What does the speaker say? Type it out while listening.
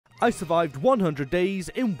I survived 100 days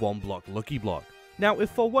in 1 block Lucky Block. Now,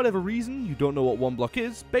 if for whatever reason you don't know what 1 block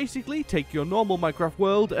is, basically take your normal Minecraft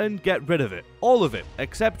world and get rid of it. All of it,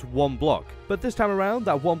 except 1 block. But this time around,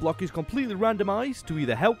 that 1 block is completely randomized to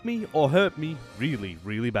either help me or hurt me really,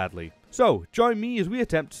 really badly. So, join me as we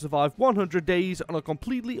attempt to survive 100 days on a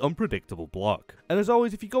completely unpredictable block. And as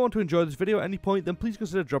always, if you go on to enjoy this video at any point, then please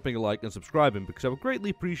consider dropping a like and subscribing, because I would greatly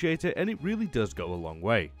appreciate it and it really does go a long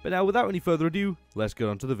way. But now, without any further ado, let's get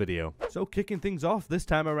on to the video. So, kicking things off this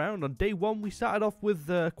time around, on day 1 we started off with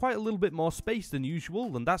quite a little bit more space than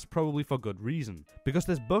usual, and that's probably for good reason. Because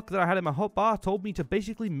this book that I had in my hotbar told me to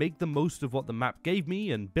basically make the most of what the map gave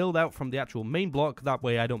me and build out from the actual main block, that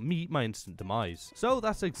way I don't meet my instant demise. So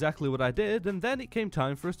that's exactly what I did, and then it came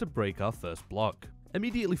time for us to break our first block.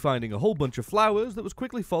 Immediately finding a whole bunch of flowers that was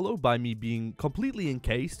quickly followed by me being completely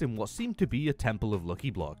encased in what seemed to be a temple of lucky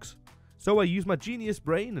blocks. So I used my genius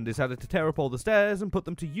brain and decided to tear up all the stairs and put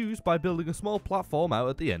them to use by building a small platform out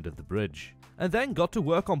at the end of the bridge. And then got to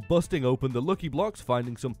work on busting open the lucky blocks,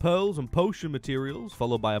 finding some pearls and potion materials,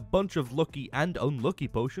 followed by a bunch of lucky and unlucky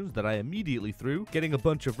potions that I immediately threw, getting a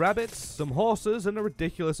bunch of rabbits, some horses, and a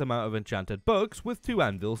ridiculous amount of enchanted books with 2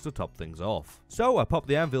 anvils to top things off. So I popped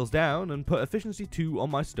the anvils down and put efficiency 2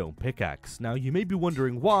 on my stone pickaxe. Now you may be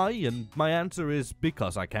wondering why, and my answer is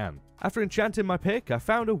because I can. After enchanting my pick, I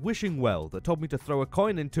found a wishing well that told me to throw a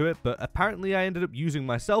coin into it, but apparently I ended up using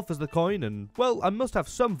myself as the coin, and well, I must have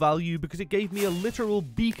some value because it gave me a literal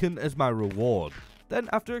beacon as my reward. Then,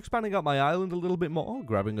 after expanding out my island a little bit more,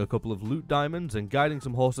 grabbing a couple of loot diamonds and guiding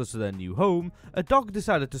some horses to their new home, a dog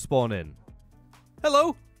decided to spawn in.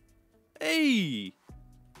 Hello? Hey!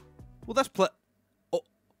 Well, that's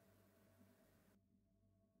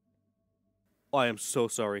I am so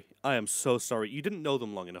sorry. I am so sorry. You didn't know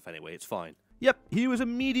them long enough anyway, it's fine. Yep, he was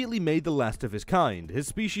immediately made the last of his kind. His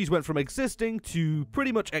species went from existing to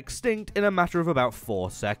pretty much extinct in a matter of about 4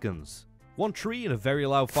 seconds. 1 tree and a very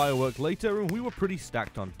loud firework later, and we were pretty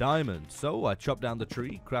stacked on diamonds, so I chopped down the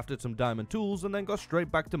tree, crafted some diamond tools, and then got straight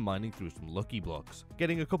back to mining through some lucky blocks.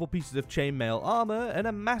 Getting a couple pieces of chainmail armor, and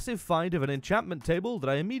a massive find of an enchantment table that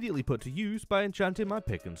I immediately put to use by enchanting my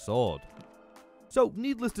pick and sword. So,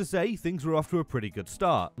 needless to say, things were off to a pretty good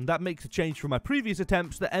start, and that makes a change from my previous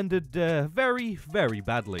attempts that ended very, very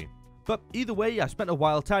badly. But either way, I spent a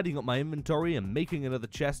while tidying up my inventory and making another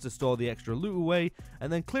chest to store the extra loot away,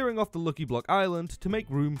 and then clearing off the Lucky Block Island to make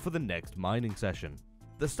room for the next mining session.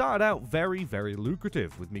 That started out very, very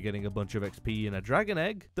lucrative, with me getting a bunch of XP and a dragon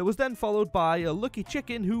egg, that was then followed by a lucky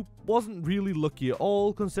chicken who wasn't really lucky at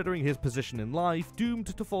all, considering his position in life, doomed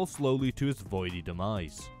to fall slowly to his voidy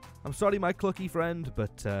demise. I'm sorry, my clucky friend,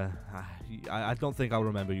 but I don't think I'll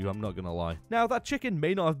remember you, I'm not gonna lie. Now, that chicken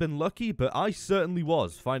may not have been lucky, but I certainly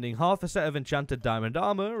was, finding half a set of enchanted diamond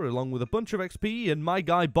armor, along with a bunch of XP, and my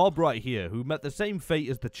guy Bob right here, who met the same fate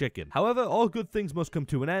as the chicken. However, all good things must come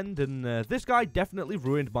to an end, and this guy definitely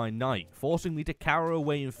ruined my night, forcing me to cower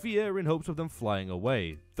away in fear in hopes of them flying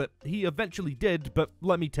away. That he eventually did, but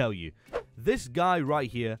let me tell you, this guy right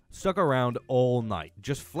here stuck around all night,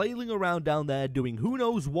 just flailing around down there doing who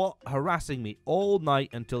knows what, harassing me all night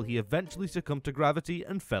until he eventually succumbed to gravity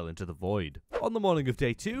and fell into the void. On the morning of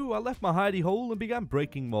day 2, I left my hidey hole and began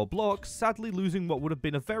breaking more blocks, sadly losing what would have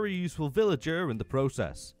been a very useful villager in the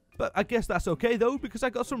process. But I guess that's okay though, because I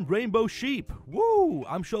got some rainbow sheep. Woo!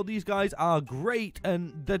 I'm sure these guys are great,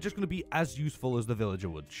 and they're just going to be as useful as the villager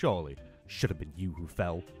would, surely. Should have been you who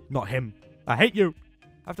fell, not him. I hate you!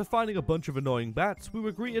 After finding a bunch of annoying bats, we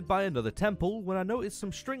were greeted by another temple when I noticed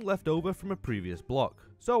some string left over from a previous block.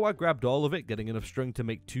 So I grabbed all of it, getting enough string to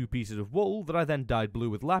make 2 pieces of wool that I then dyed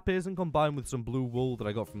blue with lapis and combined with some blue wool that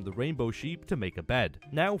I got from the rainbow sheep to make a bed.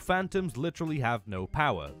 Now phantoms literally have no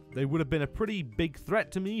power. They would have been a pretty big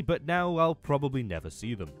threat to me, but now I'll probably never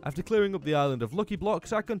see them. After clearing up the island of lucky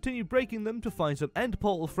blocks, I continued breaking them to find some end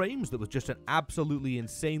portal frames that was just an absolutely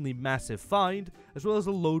insanely massive find, as well as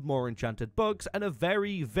a load more enchanted books and a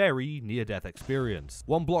very, very near-death experience.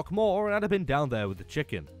 1 block more and I'd have been down there with the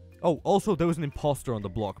chicken. Oh, also there was an imposter on the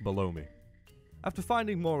block below me. After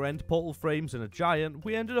finding more end portal frames and a giant,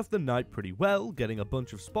 we ended off the night pretty well, getting a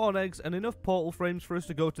bunch of spawn eggs and enough portal frames for us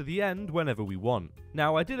to go to the end whenever we want.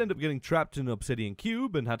 Now, I did end up getting trapped in an obsidian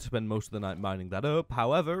cube and had to spend most of the night mining that up,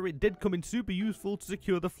 however, it did come in super useful to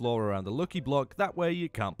secure the floor around the lucky block, that way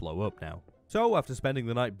it can't blow up now. So, after spending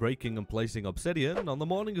the night breaking and placing obsidian, on the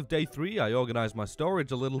morning of day 3 I organised my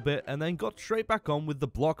storage a little bit and then got straight back on with the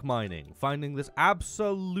block mining, finding this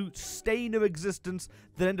absolute stain of existence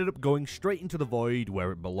that ended up going straight into the void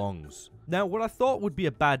where it belongs. Now, what I thought would be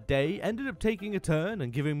a bad day ended up taking a turn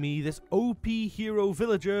and giving me this OP hero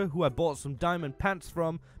villager who I bought some diamond pants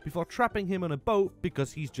from before trapping him on a boat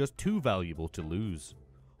because he's just too valuable to lose.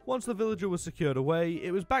 Once the villager was secured away,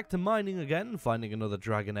 it was back to mining again, finding another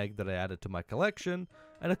dragon egg that I added to my collection,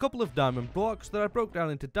 and a couple of diamond blocks that I broke down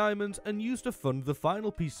into diamonds and used to fund the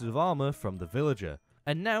final pieces of armor from the villager.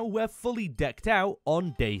 And now we're fully decked out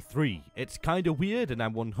on day 3. It's kinda weird and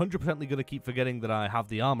I'm 100% gonna keep forgetting that I have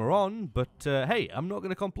the armor on, but hey, I'm not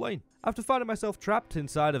gonna complain. After finding myself trapped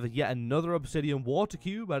inside of yet another obsidian water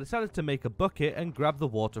cube, I decided to make a bucket and grab the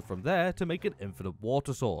water from there to make an infinite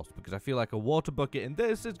water source, because I feel like a water bucket in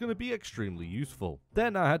this is gonna be extremely useful.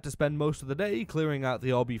 Then I had to spend most of the day clearing out the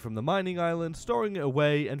obby from the mining island, storing it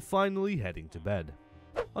away, and finally heading to bed.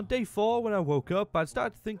 On day 4, when I woke up, I'd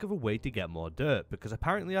started to think of a way to get more dirt, because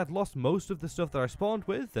apparently I'd lost most of the stuff that I spawned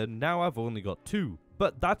with, and now I've only got 2.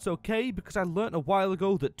 But that's okay, because I learnt a while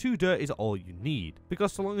ago that 2 dirt is all you need.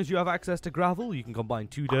 Because so long as you have access to gravel, you can combine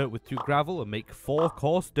 2 dirt with 2 gravel and make 4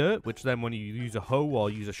 coarse dirt, which then when you use a hoe or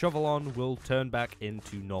use a shovel on, will turn back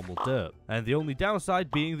into normal dirt. And the only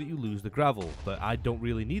downside being that you lose the gravel, but I don't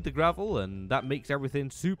really need the gravel, and that makes everything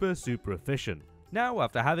super efficient. Now,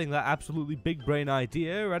 after having that absolutely big brain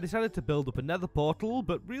idea, I decided to build up a nether portal,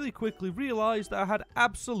 but really quickly realised that I had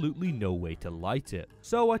absolutely no way to light it.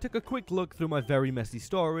 So I took a quick look through my very messy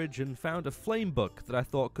storage and found a flame book that I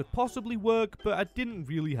thought could possibly work, but I didn't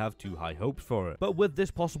really have too high hopes for it. But with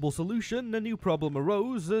this possible solution, a new problem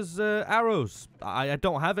arose as arrows. I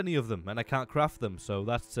don't have any of them, and I can't craft them, so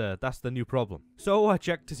that's the new problem. So I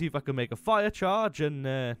checked to see if I could make a fire charge, and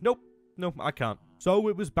nope, I can't. So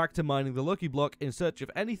it was back to mining the lucky block in search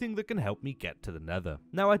of anything that can help me get to the nether.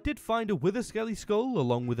 Now I did find a wither skelly skull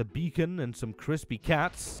along with a beacon and some crispy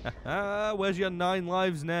cats. Haha, where's your 9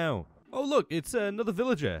 lives now? Oh look, it's another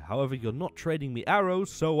villager. However, you're not trading me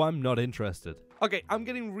arrows, so I'm not interested. Okay, I'm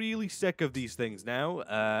getting really sick of these things now.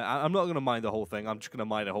 I'm not going to mine the whole thing. I'm just going to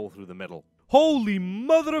mine a hole through the middle. Holy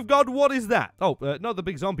mother of God, what is that? Oh, not the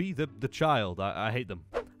big zombie, the child. I hate them.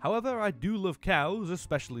 However, I do love cows,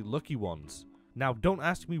 especially lucky ones. Now, don't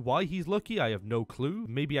ask me why he's lucky, I have no clue.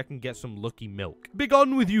 Maybe I can get some lucky milk.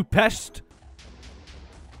 Begone with you, pest!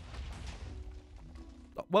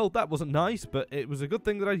 Well, that wasn't nice, but it was a good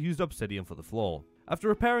thing that I used obsidian for the floor. After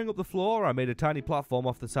repairing up the floor, I made a tiny platform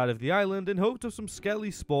off the side of the island in hopes of some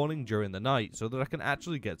skellies spawning during the night, so that I can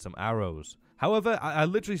actually get some arrows. However, I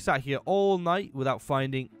literally sat here all night without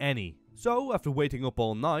finding any. So, after waiting up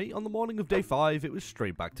all night, on the morning of day 5, it was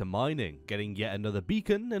straight back to mining, getting yet another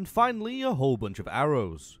beacon, and finally a whole bunch of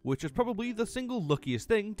arrows, which is probably the single luckiest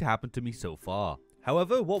thing to happen to me so far.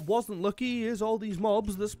 However, what wasn't lucky is all these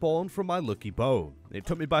mobs that spawned from my lucky bow. It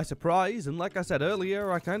took me by surprise, and like I said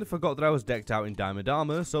earlier, I kind of forgot that I was decked out in diamond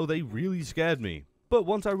armor, so they really scared me. But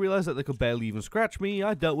once I realized that they could barely even scratch me,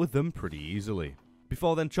 I dealt with them pretty easily.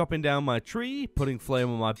 Before then chopping down my tree, putting flame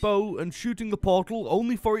on my bow, and shooting the portal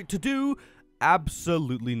only for it to do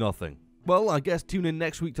absolutely nothing. Well, I guess tune in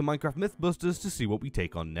next week to Minecraft Mythbusters to see what we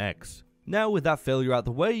take on next. Now with that failure out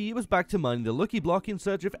the way, it was back to mining the lucky block in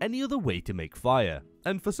search of any other way to make fire.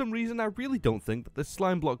 And for some reason I really don't think that this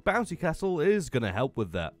slime block bouncy castle is gonna help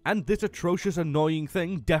with that. And this atrocious annoying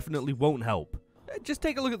thing definitely won't help. Just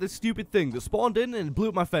take a look at this stupid thing that spawned in and blew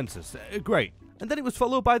up my fences. Great. And then it was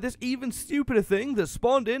followed by this even stupider thing that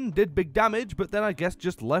spawned in, did big damage, but then I guess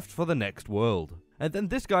just left for the next world. And then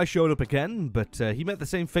this guy showed up again, but he met the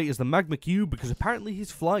same fate as the magma cube because apparently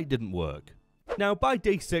his flight didn't work. Now, by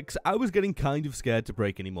day 6, I was getting kind of scared to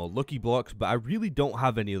break any more lucky blocks, but I really don't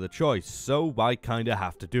have any other choice, so I kinda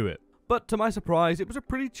have to do it. But to my surprise, it was a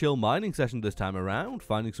pretty chill mining session this time around,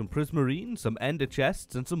 finding some prismarine, some ender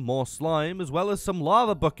chests, and some more slime, as well as some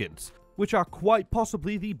lava buckets, which are quite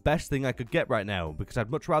possibly the best thing I could get right now, because I'd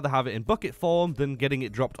much rather have it in bucket form than getting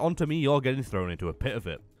it dropped onto me or getting thrown into a pit of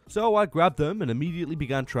it. So I grabbed them and immediately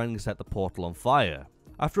began trying to set the portal on fire.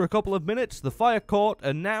 After a couple of minutes, the fire caught,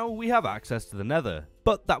 and now we have access to the nether.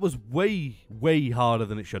 But that was way harder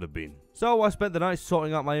than it should have been. So I spent the night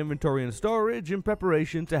sorting out my inventory and storage in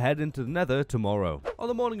preparation to head into the nether tomorrow. On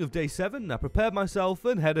the morning of day 7, I prepared myself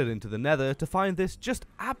and headed into the nether to find this just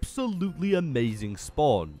absolutely amazing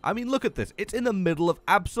spawn. I mean, look at this. It's in the middle of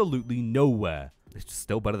absolutely nowhere. It's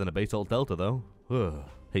still better than a basalt delta, though. Ugh,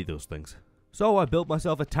 hate those things. So I built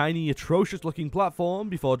myself a tiny, atrocious looking platform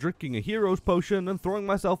before drinking a hero's potion and throwing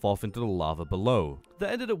myself off into the lava below.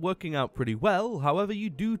 That ended up working out pretty well, however you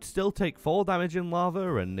do still take fall damage in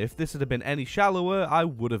lava, and if this had been any shallower, I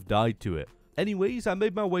would have died to it. Anyways, I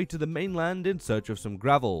made my way to the mainland in search of some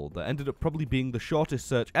gravel. That ended up probably being the shortest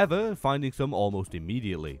search ever, finding some almost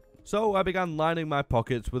immediately. So I began lining my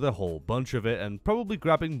pockets with a whole bunch of it and probably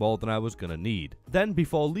grabbing more than I was gonna need. Then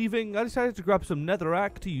before leaving, I decided to grab some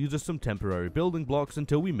netherrack to use as some temporary building blocks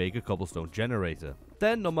until we make a cobblestone generator.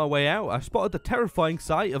 Then on my way out, I spotted the terrifying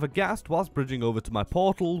sight of a ghast whilst bridging over to my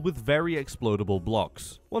portal with very explodable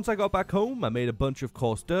blocks. Once I got back home, I made a bunch of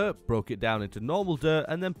coarse dirt, broke it down into normal dirt,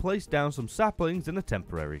 and then placed down some saplings in a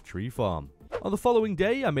temporary tree farm. On the following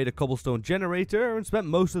day, I made a cobblestone generator and spent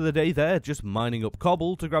most of the day there just mining up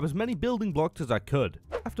cobble to grab as many building blocks as I could.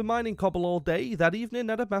 After mining cobble all day, that evening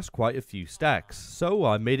I'd amassed quite a few stacks, so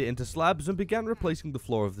I made it into slabs and began replacing the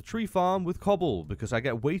floor of the tree farm with cobble because I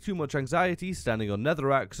get way too much anxiety standing on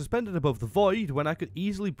netherrack suspended above the void when I could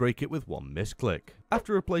easily break it with one misclick.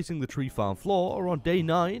 After replacing the tree farm floor, on day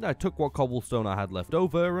 9, I took what cobblestone I had left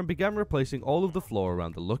over and began replacing all of the floor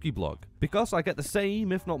around the lucky block, because I get the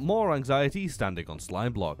same, if not more, anxiety standing on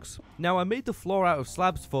slime blocks. Now, I made the floor out of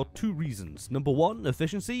slabs for 2 reasons. Number 1,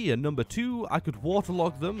 efficiency, and number 2, I could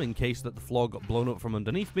waterlog them in case that the floor got blown up from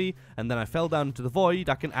underneath me, and then I fell down into the void,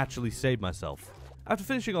 I can actually save myself. After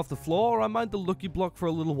finishing off the floor, I mined the lucky block for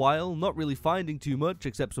a little while, not really finding too much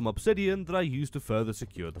except some obsidian that I used to further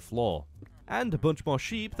secure the floor. And a bunch more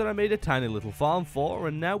sheep that I made a tiny little farm for,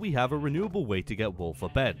 and now we have a renewable way to get wool for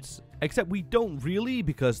beds. Except we don't really,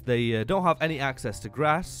 because they don't have any access to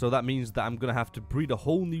grass, so that means that I'm going to have to breed a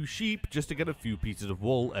whole new sheep just to get a few pieces of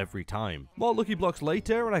wool every time. More lucky blocks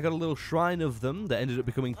later, and I got a little shrine of them that ended up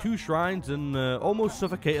becoming 2 shrines and almost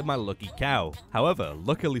suffocated my lucky cow. However,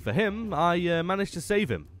 luckily for him, I managed to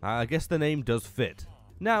save him. I guess the name does fit.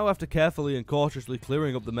 Now, after carefully and cautiously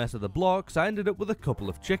clearing up the mess of the blocks, I ended up with a couple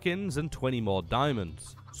of chickens and 20 more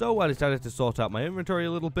diamonds. So I decided to sort out my inventory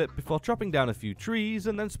a little bit before chopping down a few trees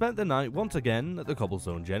and then spent the night once again at the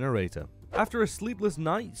cobblestone generator. After a sleepless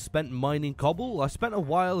night spent mining cobble, I spent a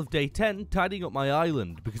while of day 10 tidying up my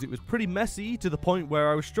island because it was pretty messy to the point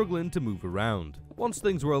where I was struggling to move around. Once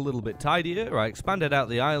things were a little bit tidier, I expanded out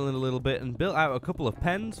the island a little bit and built out a couple of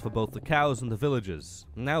pens for both the cows and the villagers.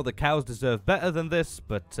 Now the cows deserve better than this,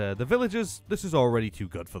 but the villagers, this is already too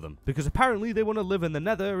good for them, because apparently they want to live in the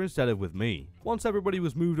nether instead of with me. Once everybody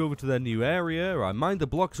was moved over to their new area, I mined the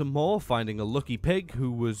blocks some more, finding a lucky pig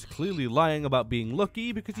who was clearly lying about being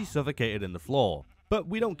lucky because he suffocated in the floor. But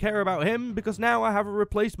we don't care about him because now I have a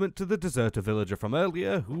replacement to the deserter villager from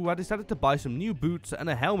earlier who I decided to buy some new boots and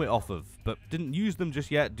a helmet off of, but didn't use them just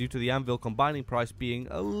yet due to the anvil combining price being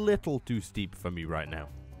a little too steep for me right now.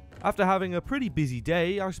 After having a pretty busy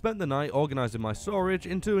day, I spent the night organizing my storage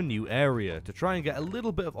into a new area to try and get a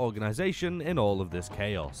little bit of organization in all of this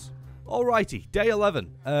chaos. Alrighty, day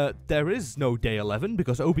 11. There is no day 11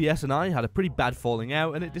 because OBS and I had a pretty bad falling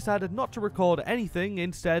out and it decided not to record anything,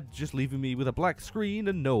 instead just leaving me with a black screen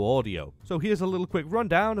and no audio. So here's a little quick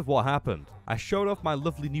rundown of what happened. I showed off my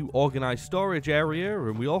lovely new organized storage area,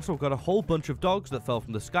 and we also got a whole bunch of dogs that fell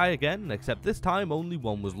from the sky again, except this time only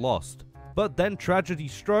one was lost. But then tragedy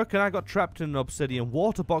struck and I got trapped in an obsidian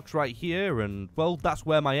water box right here, and well, that's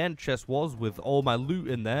where my end chest was with all my loot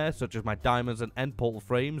in there, such as my diamonds and end portal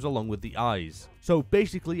frames along with the eyes. So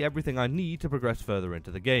basically everything I need to progress further into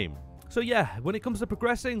the game. So yeah, when it comes to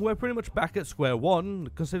progressing, we're pretty much back at square one,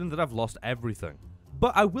 considering that I've lost everything.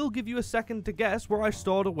 But I will give you a second to guess where I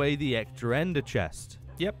stored away the extra ender chest.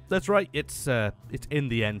 Yep, that's right, it's in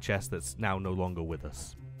the end chest that's now no longer with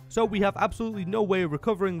us. So we have absolutely no way of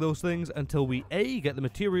recovering those things until we A, get the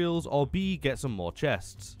materials, or B, get some more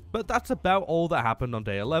chests. But that's about all that happened on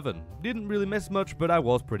day 11. Didn't really miss much, but I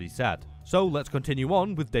was pretty sad. So let's continue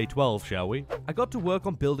on with day 12, shall we? I got to work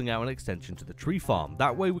on building out an extension to the tree farm,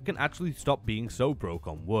 that way we can actually stop being so broke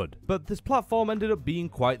on wood. But this platform ended up being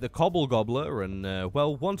quite the cobble gobbler, and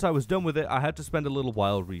well, once I was done with it, I had to spend a little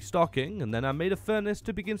while restocking, and then I made a furnace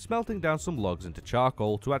to begin smelting down some logs into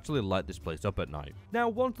charcoal to actually light this place up at night. Now,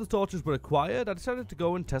 once the torches were acquired, I decided to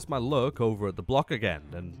go and test my luck over at the block again,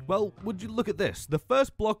 and well, would you look at this, the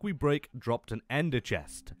first block we break dropped an ender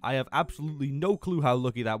chest. I have absolutely no clue how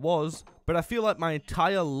lucky that was, but I feel like my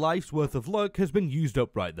entire life's worth of luck has been used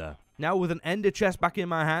up right there. Now with an ender chest back in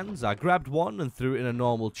my hands, I grabbed one and threw it in a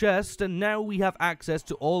normal chest, and now we have access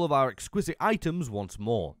to all of our exquisite items once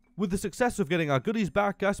more. With the success of getting our goodies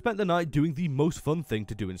back, I spent the night doing the most fun thing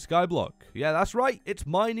to do in Skyblock. Yeah, that's right, it's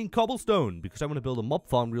mining cobblestone, because I want to build a mob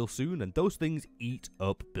farm real soon, and those things eat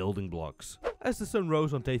up building blocks. As the sun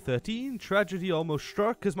rose on day 13, tragedy almost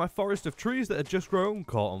struck as my forest of trees that had just grown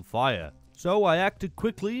caught on fire. So I acted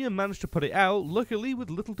quickly and managed to put it out, luckily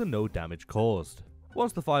with little to no damage caused.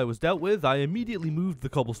 Once the fire was dealt with, I immediately moved the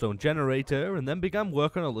cobblestone generator and then began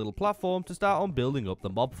work on a little platform to start on building up the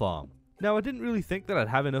mob farm. Now, I didn't really think that I'd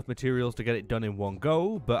have enough materials to get it done in one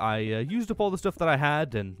go, but I used up all the stuff that I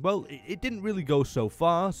had, and, well, it didn't really go so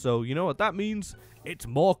far, so you know what that means? It's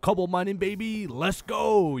more cobble mining, baby! Let's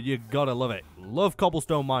go! You gotta love it. Love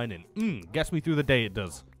cobblestone mining. Gets me through the day, it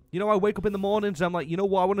does. You know, I wake up in the mornings and I'm like, you know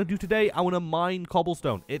what I want to do today? I want to mine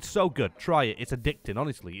cobblestone. It's so good. Try it. It's addicting,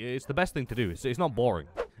 honestly. It's the best thing to do. It's not boring.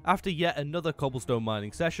 After yet another cobblestone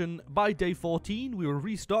mining session, by day 14, we were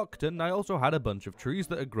restocked and I also had a bunch of trees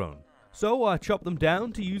that had grown. So I chopped them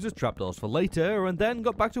down to use as trapdoors for later, and then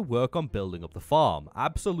got back to work on building up the farm,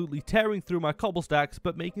 absolutely tearing through my cobble stacks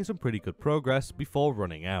but making some pretty good progress before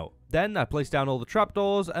running out. Then I placed down all the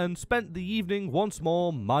trapdoors and spent the evening once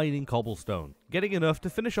more mining cobblestone, getting enough to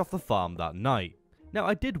finish off the farm that night. Now,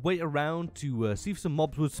 I did wait around to see if some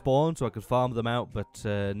mobs would spawn so I could farm them out, but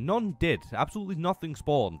none did. Absolutely nothing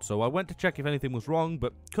spawned, so I went to check if anything was wrong,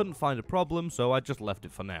 but couldn't find a problem, so I just left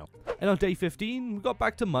it for now. And on day 15, we got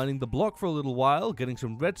back to mining the block for a little while, getting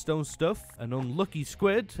some redstone stuff, an unlucky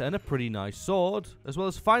squid, and a pretty nice sword, as well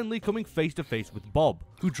as finally coming face to face with Bob,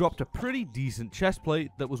 who dropped a pretty decent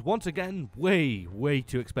chestplate that was once again way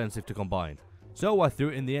too expensive to combine. So I threw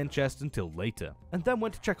it in the end chest until later, and then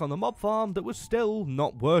went to check on the mob farm that was still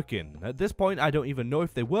not working. At this point I don't even know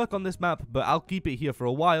if they work on this map, but I'll keep it here for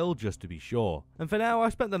a while just to be sure. And for now I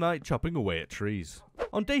spent the night chopping away at trees.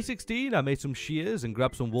 On day 16 I made some shears and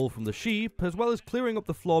grabbed some wool from the sheep, as well as clearing up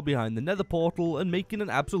the floor behind the nether portal and making an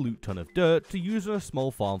absolute ton of dirt to use on a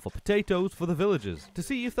small farm for potatoes for the villagers, to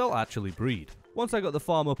see if they'll actually breed. Once I got the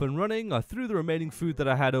farm up and running, I threw the remaining food that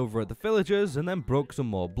I had over at the villagers and then broke some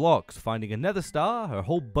more blocks, finding a nether star, a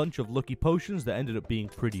whole bunch of lucky potions that ended up being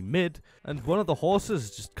pretty mid, and one of the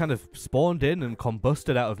horses just kind of spawned in and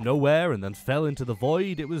combusted out of nowhere and then fell into the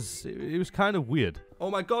void. It was kind of weird. Oh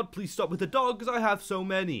my god, please stop with the dogs, I have so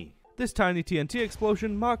many! This tiny TNT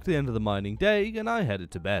explosion marked the end of the mining day, and I headed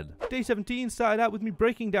to bed. Day 17 started out with me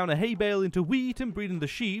breaking down a hay bale into wheat and breeding the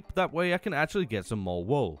sheep, that way I can actually get some more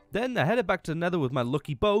wool. Then I headed back to the nether with my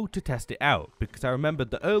lucky bow to test it out, because I remembered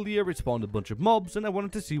that earlier it spawned a bunch of mobs and I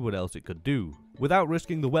wanted to see what else it could do, without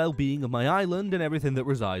risking the well-being of my island and everything that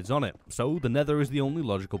resides on it, so the nether is the only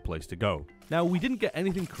logical place to go. Now, we didn't get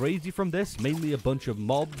anything crazy from this, mainly a bunch of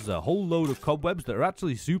mobs, a whole load of cobwebs that are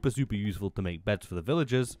actually super useful to make beds for the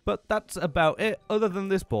villagers, but that's about it, other than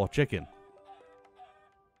this poor chicken.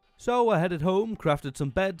 So I headed home, crafted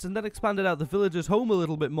some beds, and then expanded out the villagers' home a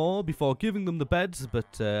little bit more before giving them the beds,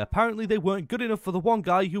 but apparently they weren't good enough for the one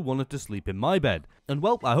guy who wanted to sleep in my bed. And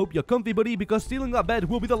well, I hope you're comfy, buddy, because stealing that bed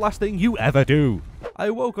will be the last thing you ever do. I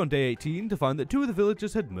awoke on day 18 to find that two of the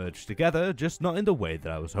villagers had merged together, just not in the way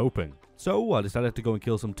that I was hoping. So I decided to go and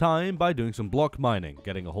kill some time by doing some block mining,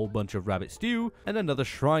 getting a whole bunch of rabbit stew, and another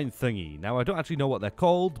shrine thingy. Now, I don't actually know what they're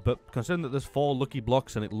called, but considering that there's 4 lucky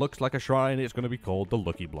blocks and it looks like a shrine, it's going to be called the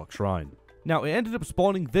Lucky Block Shrine. Now, it ended up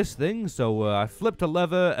spawning this thing, so I flipped a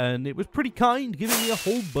lever, and it was pretty kind, giving me a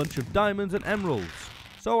whole bunch of diamonds and emeralds.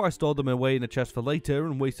 So I stored them away in a chest for later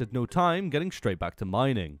and wasted no time getting straight back to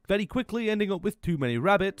mining. Very quickly ending up with too many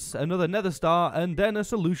rabbits, another nether star, and then a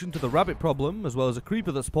solution to the rabbit problem, as well as a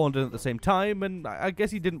creeper that spawned in at the same time, and I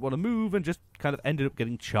guess he didn't want to move and just kind of ended up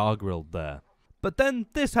getting char-grilled there. But then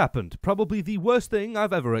this happened, probably the worst thing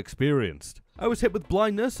I've ever experienced. I was hit with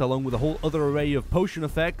blindness, along with a whole other array of potion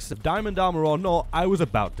effects. Diamond armor or not, I was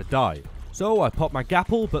about to die. So I popped my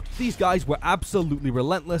gapple, but these guys were absolutely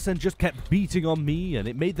relentless and just kept beating on me, and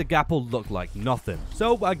it made the gapple look like nothing.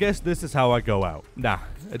 So I guess this is how I go out. Nah,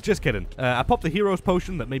 just kidding. I popped the hero's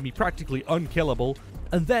potion that made me practically unkillable,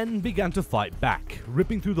 and then began to fight back,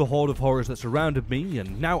 ripping through the horde of horrors that surrounded me.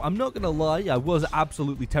 And now, I'm not gonna lie, I was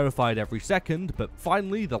absolutely terrified every second, but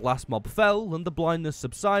finally the last mob fell and the blindness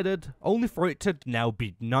subsided, only for it to now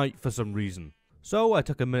be night for some reason. So I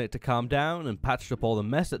took a minute to calm down and patched up all the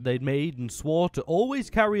mess that they'd made and swore to always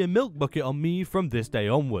carry a milk bucket on me from this day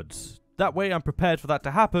onwards. That way I'm prepared for that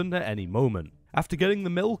to happen at any moment. After getting the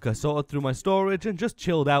milk, I sorted through my storage and just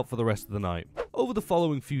chilled out for the rest of the night. Over the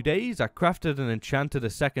following few days, I crafted and enchanted a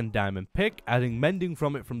second diamond pick, adding mending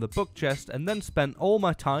from it from the book chest, and then spent all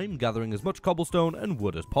my time gathering as much cobblestone and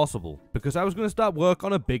wood as possible, because I was going to start work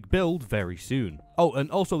on a big build very soon. Oh, and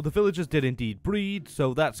also the villagers did indeed breed,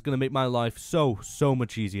 so that's going to make my life so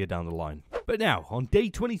much easier down the line. But now, on day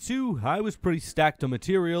 22, I was pretty stacked on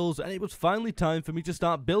materials, and it was finally time for me to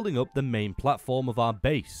start building up the main platform of our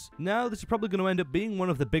base. Now, this is probably going to end up being one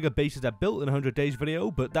of the bigger bases I built in a 100 days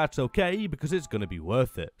video, but that's okay, because it's going to be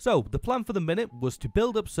worth it. So, the plan for the minute was to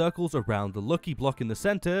build up circles around the lucky block in the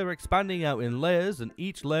center, expanding out in layers, and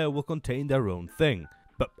each layer will contain their own thing.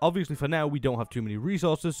 But obviously for now we don't have too many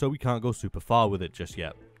resources, so we can't go super far with it just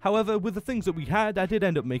yet. However, with the things that we had, I did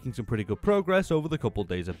end up making some pretty good progress over the couple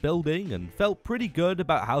days of building, and felt pretty good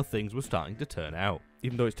about how things were starting to turn out.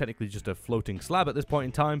 Even though it's technically just a floating slab at this point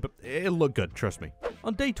in time, but it'll look good, trust me.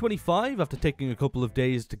 On day 25, after taking a couple of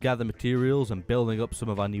days to gather materials and building up some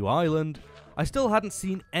of our new island, I still hadn't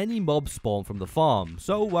seen any mobs spawn from the farm,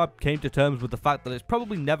 so I came to terms with the fact that it's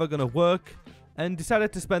probably never going to work, and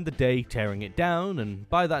decided to spend the day tearing it down, and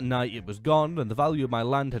by that night it was gone, and the value of my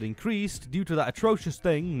land had increased due to that atrocious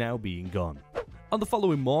thing now being gone. On the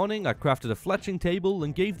following morning, I crafted a fletching table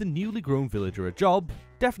and gave the newly grown villager a job,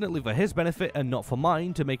 definitely for his benefit and not for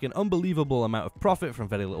mine, to make an unbelievable amount of profit from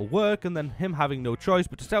very little work, and then him having no choice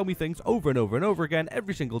but to sell me things over and over and over again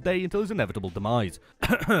every single day until his inevitable demise.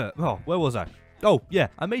 Oh, where was I? Oh, yeah,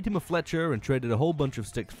 I made him a Fletcher and traded a whole bunch of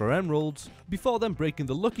sticks for emeralds, before then breaking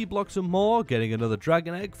the lucky block some more, getting another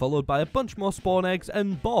dragon egg, followed by a bunch more spawn eggs,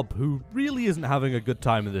 and Bob, who really isn't having a good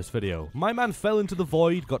time in this video. My man fell into the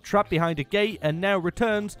void, got trapped behind a gate, and now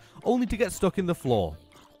returns, only to get stuck in the floor.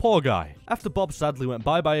 Poor guy. After Bob sadly went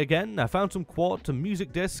bye-bye again, I found some quartz and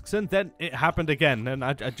music discs, and then it happened again, and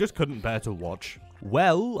I just couldn't bear to watch.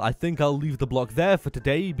 Well, I think I'll leave the block there for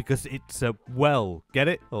today, because it's a well. Get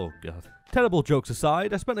it? Oh, God. Terrible jokes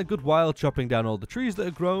aside, I spent a good while chopping down all the trees that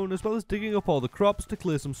had grown, as well as digging up all the crops to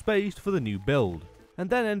clear some space for the new build, and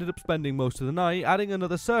then ended up spending most of the night adding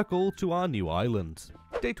another circle to our new island.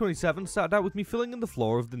 Day 27 started out with me filling in the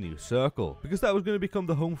floor of the new circle, because that was going to become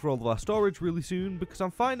the home for all of our storage really soon, because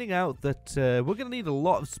I'm finding out that we're going to need a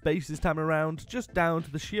lot of space this time around, just down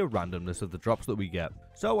to the sheer randomness of the drops that we get.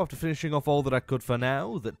 So after finishing off all that I could for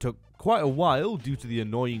now, that took quite a while due to the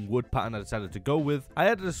annoying wood pattern I decided to go with, I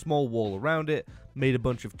added a small wall around it, made a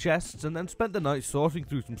bunch of chests, and then spent the night sorting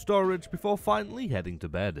through some storage before finally heading to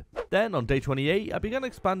bed. Then on day 28, I began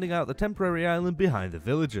expanding out the temporary island behind the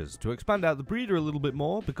villagers, to expand out the breeder a little bit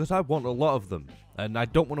more because I want a lot of them, and I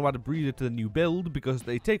don't want to add a breeder to the new build because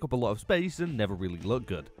they take up a lot of space and never really look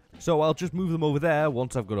good. So I'll just move them over there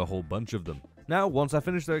once I've got a whole bunch of them. Now, once I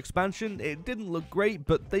finished their expansion, it didn't look great,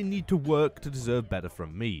 but they need to work to deserve better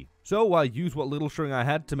from me. So I used what little string I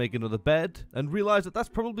had to make another bed, and realized that that's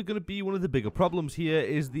probably going to be one of the bigger problems here,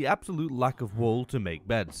 is the absolute lack of wool to make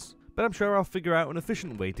beds. But I'm sure I'll figure out an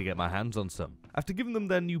efficient way to get my hands on some. After giving them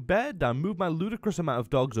their new bed, I moved my ludicrous amount of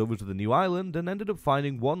dogs over to the new island, and ended up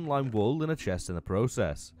finding 1 lime wool in a chest in the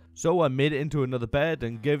process. So I made it into another bed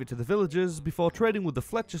and gave it to the villagers before trading with the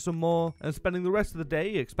Fletcher some more and spending the rest of the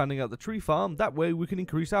day expanding out the tree farm. That way we can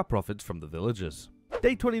increase our profits from the villagers.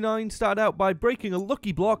 Day 29 started out by breaking a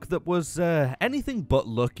lucky block that was anything but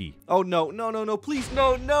lucky. Oh no, please,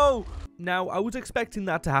 no! Now, I was expecting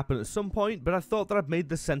that to happen at some point, but I thought that I'd made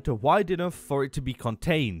the center wide enough for it to be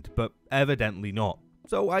contained, but evidently not.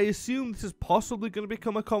 So I assume this is possibly going to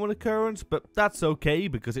become a common occurrence, but that's okay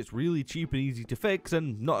because it's really cheap and easy to fix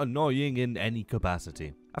and not annoying in any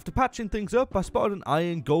capacity. After patching things up, I spotted an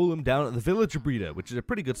iron golem down at the villager breeder, which is a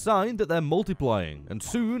pretty good sign that they're multiplying, and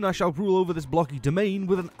soon I shall rule over this blocky domain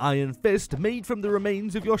with an iron fist made from the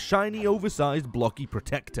remains of your shiny oversized blocky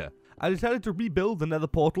protector. I decided to rebuild the nether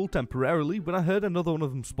portal temporarily when I heard another one of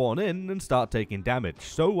them spawn in and start taking damage,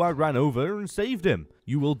 so I ran over and saved him.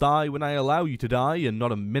 You will die when I allow you to die, and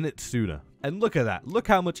not a minute sooner. And look at that, look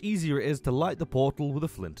how much easier it is to light the portal with a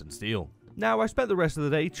flint and steel. Now I spent the rest of the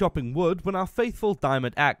day chopping wood when our faithful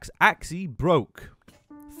diamond axe, Axie, broke.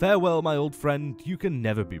 Farewell my old friend, you can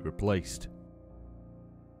never be replaced.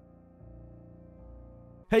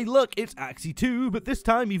 Hey look, it's Axie 2, but this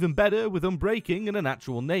time even better with unbreaking and an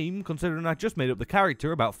actual name, considering I just made up the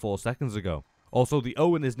character about 4 seconds ago. Also, the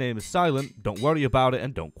O in his name is silent, don't worry about it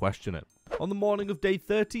and don't question it. On the morning of day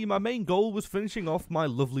 30, my main goal was finishing off my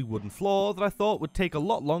lovely wooden floor that I thought would take a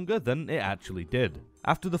lot longer than it actually did.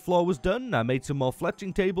 After the floor was done, I made some more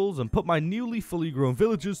fletching tables and put my newly fully grown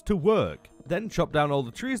villagers to work. Then chopped down all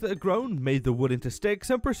the trees that had grown, made the wood into sticks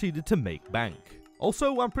and proceeded to make bank.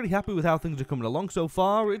 Also, I'm pretty happy with how things are coming along so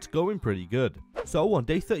far, it's going pretty good. So, on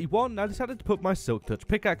day 31, I decided to put my Silk Touch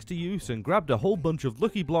pickaxe to use and grabbed a whole bunch of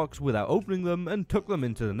lucky blocks without opening them and took them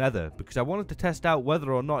into the nether, because I wanted to test out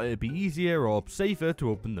whether or not it'd be easier or safer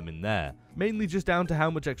to open them in there. Mainly just down to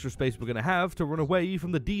how much extra space we're going to have to run away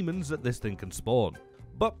from the demons that this thing can spawn.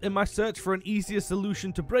 But in my search for an easier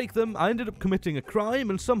solution to break them, I ended up committing a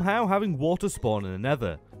crime and somehow having water spawn in the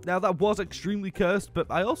nether. Now that was extremely cursed, but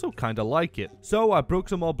I also kinda like it. So I broke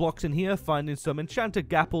some more blocks in here, finding some enchanted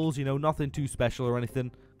gapples, you know, nothing too special or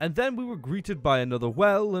anything. And then we were greeted by another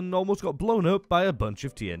well and almost got blown up by a bunch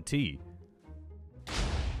of TNT.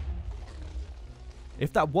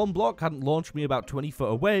 If that one block hadn't launched me about 20 foot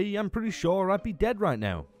away, I'm pretty sure I'd be dead right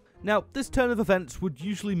now. Now, this turn of events would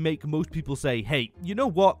usually make most people say, hey, you know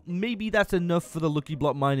what, maybe that's enough for the lucky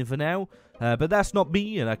block mining for now, but that's not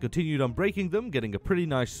me, and I continued on breaking them, getting a pretty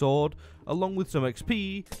nice sword, along with some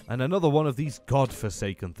XP, and another one of these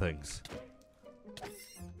godforsaken things.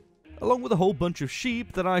 Along with a whole bunch of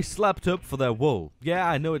sheep that I slapped up for their wool. Yeah,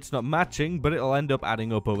 I know it's not matching, but it'll end up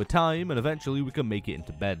adding up over time, and eventually we can make it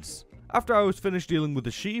into beds. After I was finished dealing with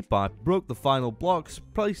the sheep, I broke the final blocks,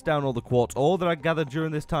 placed down all the quartz ore that I gathered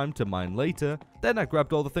during this time to mine later, then I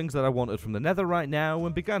grabbed all the things that I wanted from the nether right now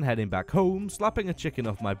and began heading back home, slapping a chicken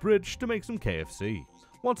off my bridge to make some KFC.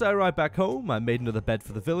 Once I arrived back home, I made another bed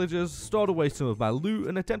for the villagers, stored away some of my loot,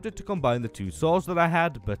 and attempted to combine the two swords that I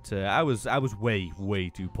had, but I was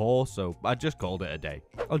way too poor, so I just called it a day.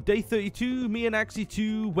 On day 32, me and Axie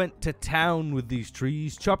 2 went to town with these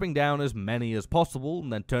trees, chopping down as many as possible,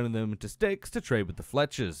 and then turning them into sticks to trade with the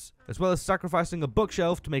Fletchers, as well as sacrificing a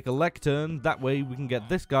bookshelf to make a lectern. That way we can get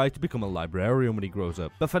this guy to become a librarian when he grows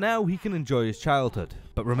up. But for now, he can enjoy his childhood.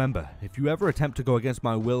 But remember, if you ever attempt to go against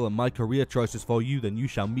my will and my career choices for you, then you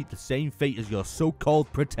shall meet the same fate as your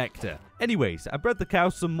so-called protector. Anyways, I bred the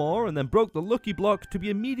cows some more and then broke the lucky block to be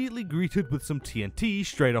immediately greeted with some TNT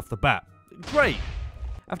straight off the bat. Great!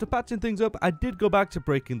 After patching things up, I did go back to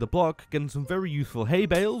breaking the block, getting some very useful hay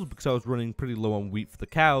bales because I was running pretty low on wheat for the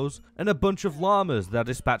cows, and a bunch of llamas that I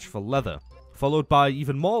dispatched for leather, followed by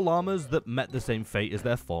even more llamas that met the same fate as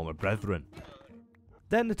their former brethren.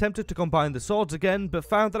 Then attempted to combine the swords again, but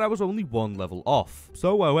found that I was only one level off,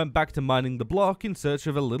 so I went back to mining the block in search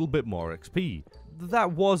of a little bit more XP.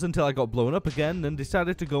 That was until I got blown up again and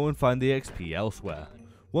decided to go and find the XP elsewhere.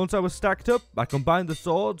 Once I was stacked up, I combined the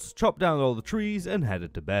swords, chopped down all the trees, and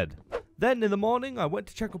headed to bed. Then in the morning, I went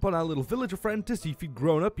to check up on our little villager friend to see if he'd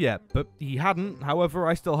grown up yet, but he hadn't. However,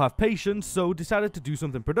 I still have patience, so decided to do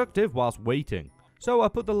something productive whilst waiting. So I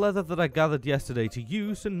put the leather that I gathered yesterday to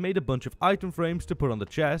use and made a bunch of item frames to put on the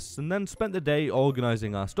chests, and then spent the day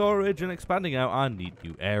organizing our storage and expanding out our neat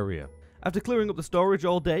new area. After clearing up the storage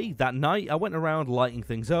all day, that night I went around lighting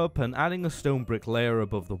things up and adding a stone brick layer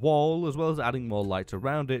above the wall, as well as adding more lights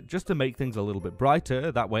around it just to make things a little bit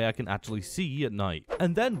brighter, that way I can actually see at night.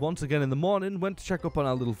 And then once again in the morning went to check up on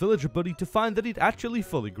our little villager buddy to find that he'd actually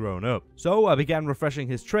fully grown up. So I began refreshing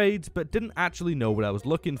his trades, but didn't actually know what I was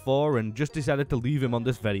looking for and just decided to leave him on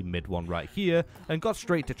this very mid one right here, and got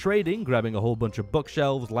straight to trading, grabbing a whole bunch of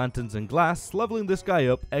bookshelves, lanterns and glass, leveling this guy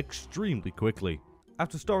up extremely quickly.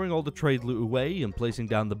 After storing all the trade loot away and placing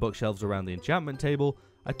down the bookshelves around the enchantment table,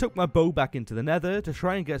 I took my bow back into the nether to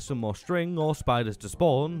try and get some more string or spiders to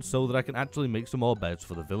spawn so that I can actually make some more beds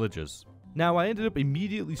for the villagers. Now I ended up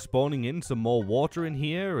immediately spawning in some more water in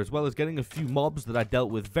here, as well as getting a few mobs that I dealt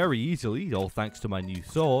with very easily, all thanks to my new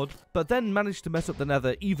sword, but then managed to mess up the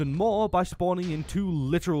nether even more by spawning in 2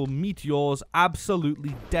 literal meteors,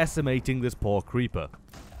 absolutely decimating this poor creeper.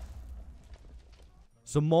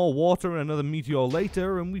 Some more water and another meteor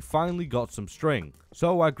later, and we finally got some string.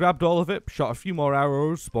 So I grabbed all of it, shot a few more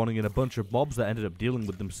arrows, spawning in a bunch of mobs that ended up dealing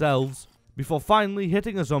with themselves, before finally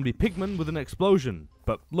hitting a zombie pigman with an explosion,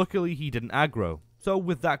 but luckily he didn't aggro. So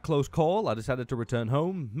with that close call, I decided to return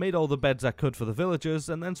home, made all the beds I could for the villagers,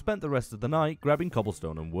 and then spent the rest of the night grabbing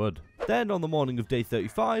cobblestone and wood. Then on the morning of day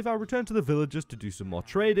 35, I returned to the villagers to do some more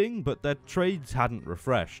trading, but their trades hadn't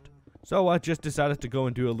refreshed. So I just decided to go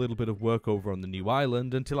and do a little bit of work over on the new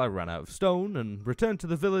island until I ran out of stone, and returned to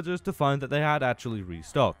the villagers to find that they had actually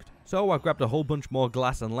restocked. So I grabbed a whole bunch more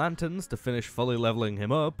glass and lanterns to finish fully leveling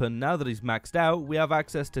him up, and now that he's maxed out, we have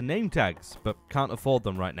access to name tags, but can't afford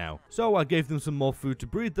them right now. So I gave them some more food to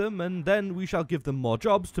breed them, and then we shall give them more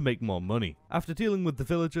jobs to make more money. After dealing with the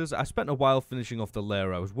villagers, I spent a while finishing off the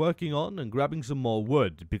layer I was working on and grabbing some more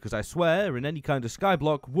wood, because I swear, in any kind of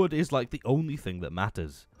skyblock, wood is like the only thing that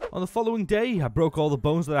matters. On the following day, I broke all the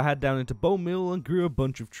bones that I had down into bone meal and grew a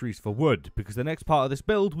bunch of trees for wood, because the next part of this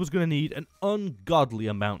build was going to need an ungodly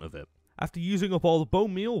amount of it. After using up all the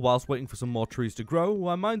bone meal whilst waiting for some more trees to grow,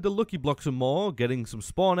 I mined the lucky block some more, getting some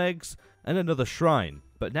spawn eggs and another shrine.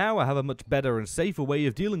 But now I have a much better and safer way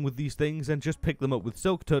of dealing with these things and just pick them up with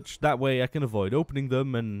silk touch, that way I can avoid opening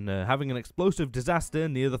them and having an explosive disaster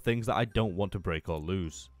near the things that I don't want to break or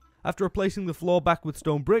lose. After replacing the floor back with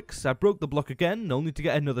stone bricks, I broke the block again, only to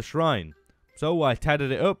get another shrine. So I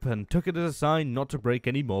tidied it up and took it as a sign not to break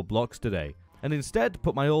any more blocks today. and instead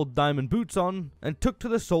put my old diamond boots on and took to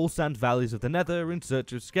the soul sand valleys of the nether in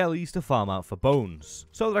search of skellies to farm out for bones,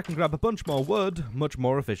 so that I can grab a bunch more wood much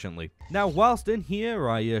more efficiently. Now whilst in here,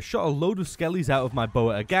 I shot a load of skellies out of my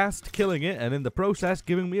bow at a ghast, killing it, and in the process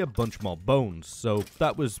giving me a bunch more bones, so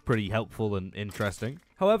that was pretty helpful and interesting.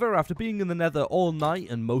 However, after being in the nether all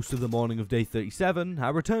night and most of the morning of day 37, I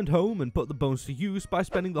returned home and put the bones to use by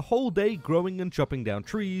spending the whole day growing and chopping down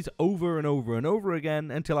trees over and over and over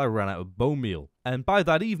again until I ran out of bone meal. And by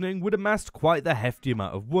that evening, we'd amassed quite the hefty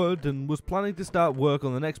amount of wood and was planning to start work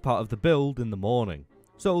on the next part of the build in the morning.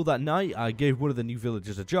 So that night, I gave one of the new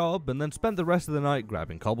villagers a job and then spent the rest of the night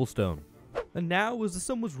grabbing cobblestone. And now, as the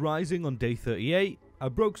sun was rising on day 38, I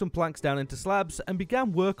broke some planks down into slabs and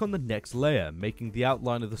began work on the next layer, making the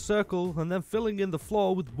outline of the circle and then filling in the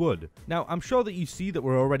floor with wood. Now, I'm sure that you see that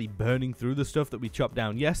we're already burning through the stuff that we chopped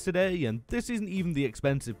down yesterday, and this isn't even the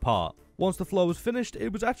expensive part. Once the floor was finished,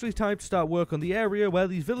 it was actually time to start work on the area where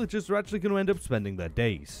these villagers are actually going to end up spending their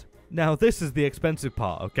days. Now this is the expensive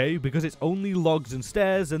part, okay, because it's only logs and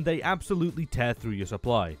stairs and they absolutely tear through your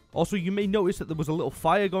supply. Also, you may notice that there was a little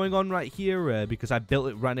fire going on right here because I built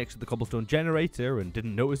it right next to the cobblestone generator and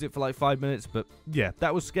didn't notice it for like 5 minutes, but yeah,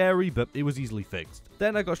 that was scary, but it was easily fixed.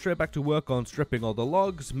 Then I got straight back to work on stripping all the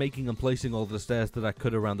logs, making and placing all the stairs that I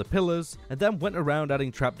could around the pillars, and then went around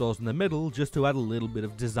adding trapdoors in the middle just to add a little bit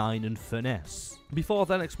of design and finesse. Before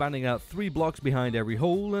then expanding out 3 blocks behind every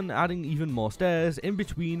hole and adding even more stairs in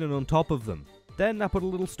between and on top of them. Then I put a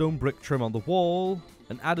little stone brick trim on the wall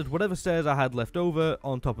and added whatever stairs I had left over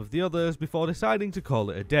on top of the others before deciding to call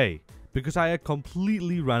it a day, because I had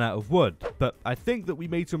completely ran out of wood. But I think that we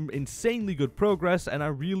made some insanely good progress and I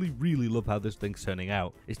really love how this thing's turning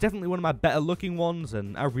out. It's definitely one of my better looking ones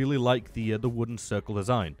and I really like the wooden circle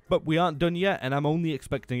design. But we aren't done yet and I'm only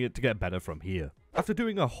expecting it to get better from here. After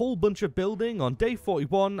doing a whole bunch of building, on day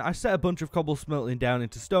 41, I set a bunch of cobble smelting down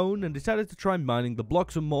into stone and decided to try mining the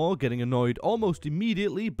blocks some more, getting annoyed almost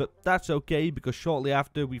immediately, but that's okay because shortly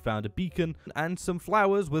after we found a beacon and some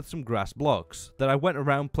flowers with some grass blocks that I went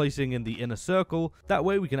around placing in the inner circle. That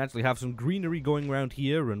way we can actually have some greenery going around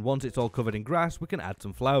here, and once it's all covered in grass we can add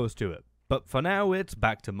some flowers to it. But for now, it's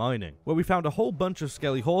back to mining, where we found a whole bunch of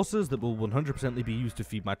skelly horses that will 100% be used to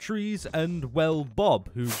feed my trees, and, well, Bob,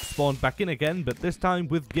 who spawned back in again, but this time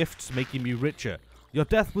with gifts making me richer. Your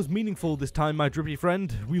death was meaningful this time, my drippy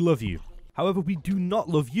friend. We love you. However, we do not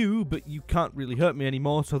love you, but you can't really hurt me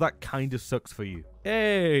anymore, so that kinda sucks for you.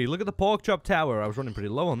 Hey, look at the pork chop tower. I was running pretty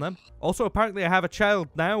low on them. Also, apparently I have a child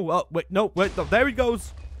now. Oh, wait, no, there he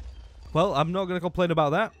goes. Well, I'm not going to complain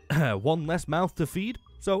about that. One less mouth to feed.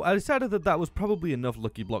 So I decided that that was probably enough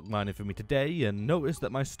lucky block mining for me today, and noticed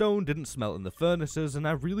that my stone didn't smelt in the furnaces and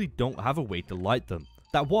I really don't have a way to light them.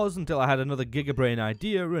 That was until I had another gigabrain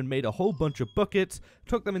idea and made a whole bunch of buckets,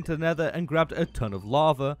 took them into the nether and grabbed a ton of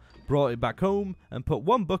lava, brought it back home and put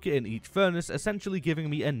 1 bucket in each furnace, essentially giving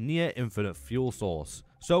me a near infinite fuel source.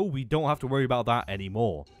 So we don't have to worry about that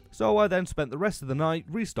anymore. So I then spent the rest of the night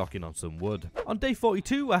restocking on some wood. On day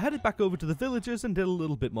 42, I headed back over to the villagers and did a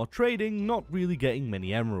little bit more trading, not really getting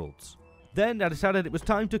many emeralds. Then I decided it was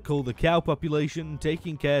time to cull the cow population,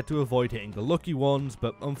 taking care to avoid hitting the lucky ones,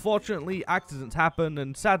 but unfortunately accidents happen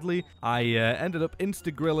and sadly I ended up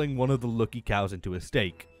insta-grilling one of the lucky cows into a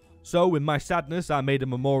steak. So in my sadness I made a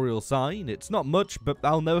memorial sign. It's not much, but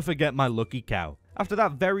I'll never forget my lucky cow. After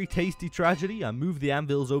that very tasty tragedy, I moved the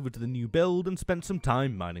anvils over to the new build and spent some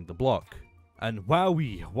time mining the block. And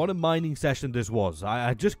wowee, what a mining session this was.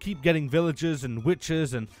 I just keep getting villagers and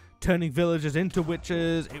witches and turning villagers into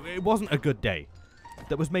witches. It wasn't a good day.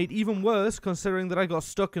 That was made even worse considering that I got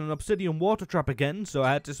stuck in an obsidian water trap again, so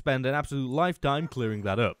I had to spend an absolute lifetime clearing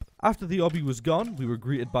that up. After the obby was gone, we were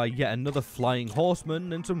greeted by yet another flying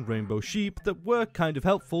horseman and some rainbow sheep that were kind of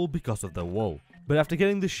helpful because of their wool. But after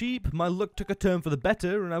getting the sheep, my luck took a turn for the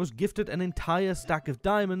better and I was gifted an entire stack of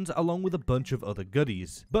diamonds along with a bunch of other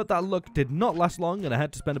goodies. But that luck did not last long and I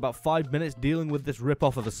had to spend about 5 minutes dealing with this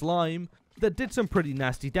rip-off of a slime that did some pretty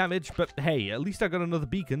nasty damage, but hey, at least I got another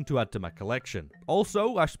beacon to add to my collection.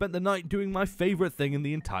 Also, I spent the night doing my favourite thing in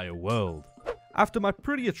the entire world. After my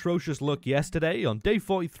pretty atrocious luck yesterday, on day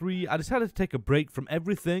 43, I decided to take a break from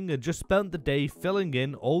everything and just spent the day filling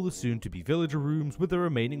in all the soon-to-be villager rooms with the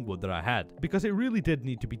remaining wood that I had, because it really did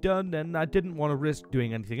need to be done and I didn't want to risk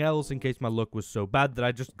doing anything else in case my luck was so bad that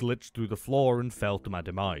I just glitched through the floor and fell to my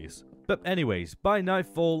demise. But anyways, by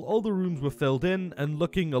nightfall, all the rooms were filled in and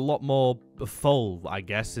looking a lot more full, I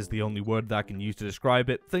guess is the only word that I can use to describe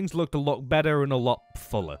it. Things looked a lot better and a lot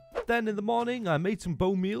fuller. Then in the morning, I made some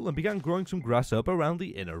bone meal and began growing some grass up around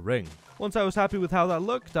the inner ring. Once I was happy with how that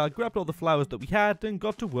looked, I grabbed all the flowers that we had and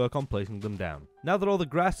got to work on placing them down. Now that all the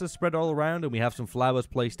grass is spread all around and we have some flowers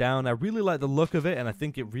placed down, I really like the look of it and I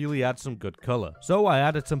think it really adds some good colour. So I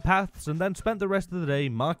added some paths and then spent the rest of the day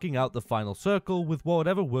marking out the final circle with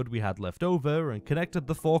whatever wood we had left over and connected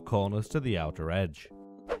the 4 corners to the outer edge.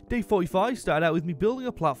 Day 45 started out with me building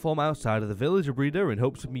a platform outside of the villager breeder in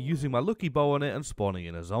hopes of me using my lucky bow on it and spawning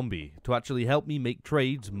in a zombie, to actually help me make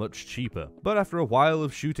trades much cheaper. But after a while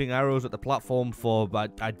of shooting arrows at the platform for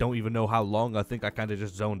I don't even know how long, I think I kinda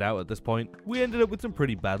just zoned out at this point, we ended up with some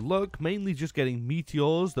pretty bad luck, mainly just getting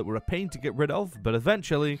meteors that were a pain to get rid of, but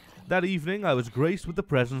eventually, that evening I was graced with the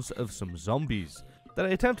presence of some zombies that I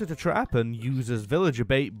attempted to trap and use as villager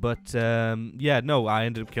bait, but yeah, no, I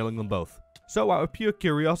ended up killing them both. So out of pure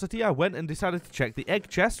curiosity, I went and decided to check the egg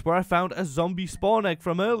chest where I found a zombie spawn egg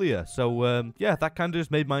from earlier. So yeah, that kind of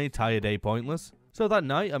just made my entire day pointless. So that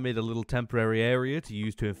night, I made a little temporary area to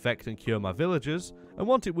use to infect and cure my villagers, and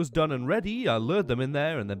once it was done and ready, I lured them in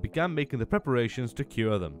there and then began making the preparations to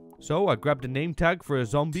cure them. So I grabbed a name tag for a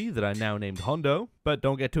zombie that I now named Hondo, but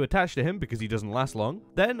don't get too attached to him because he doesn't last long.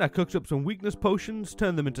 Then I cooked up some weakness potions,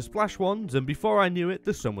 turned them into splash ones, and before I knew it,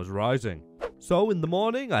 the sun was rising. So in the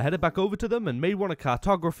morning, I headed back over to them and made one a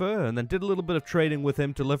cartographer, and then did a little bit of trading with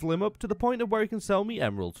him to level him up to the point of where he can sell me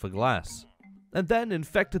emeralds for glass. And then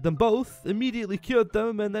infected them both, immediately cured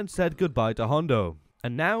them, and then said goodbye to Hondo.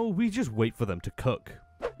 And now we just wait for them to cook.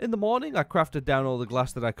 In the morning, I crafted down all the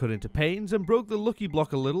glass that I could into panes and broke the lucky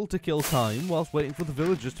block a little to kill time whilst waiting for the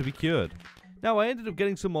villagers to be cured. Now I ended up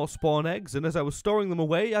getting some more spawn eggs, and as I was storing them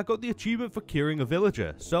away, I got the achievement for curing a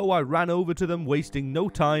villager, so I ran over to them, wasting no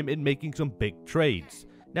time in making some big trades.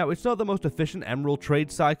 Now, it's not the most efficient emerald trade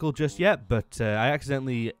cycle just yet, but I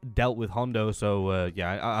accidentally dealt with Hondo, so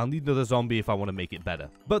yeah, I'll need another zombie if I want to make it better.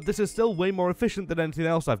 But this is still way more efficient than anything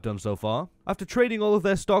else I've done so far. After trading all of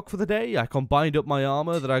their stock for the day, I combined up my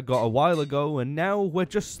armor that I got a while ago, and now we're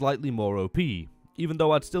just slightly more OP. Even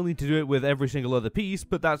though I'd still need to do it with every single other piece,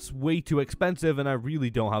 but that's way too expensive and I really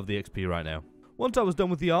don't have the XP right now. Once I was done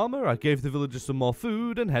with the armor, I gave the villagers some more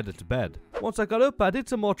food and headed to bed. Once I got up, I did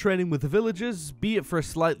some more training with the villagers, be it for a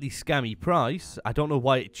slightly scammy price. I don't know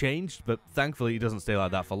why it changed, but thankfully it doesn't stay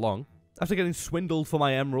like that for long. After getting swindled for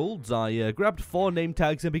my emeralds, I grabbed 4 name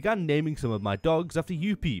tags and began naming some of my dogs after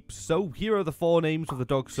you peeps. So here are the 4 names of the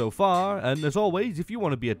dogs so far, and as always, if you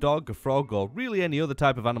want to be a dog, a frog, or really any other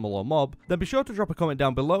type of animal or mob, then be sure to drop a comment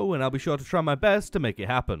down below and I'll be sure to try my best to make it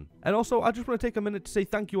happen. And also, I just want to take a minute to say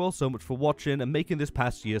thank you all so much for watching and making this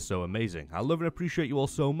past year so amazing. I love and appreciate you all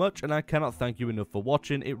so much, and I cannot thank you enough for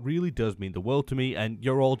watching. It really does mean the world to me, and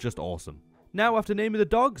you're all just awesome. Now, after naming the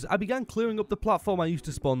dogs, I began clearing up the platform I used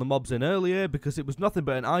to spawn the mobs in earlier because it was nothing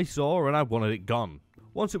but an eyesore and I wanted it gone.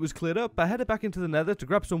 Once it was cleared up, I headed back into the nether to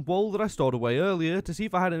grab some wool that I stored away earlier to see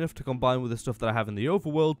if I had enough to combine with the stuff that I have in the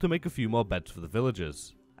overworld to make a few more beds for the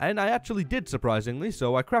villagers. And I actually did, surprisingly,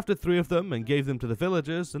 so I crafted 3 of them and gave them to the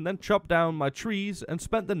villagers, and then chopped down my trees and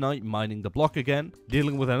spent the night mining the block again,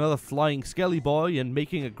 dealing with another flying skelly boy and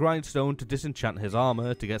making a grindstone to disenchant his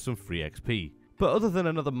armor to get some free XP. But other than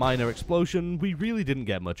another minor explosion, we really didn't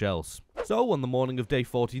get much else. So on the morning of day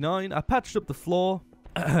 49, I patched up the floor,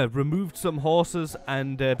 removed some horses,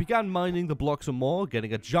 and began mining the block some more,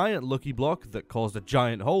 getting a giant lucky block that caused a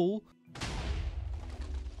giant hole,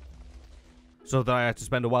 so that I had to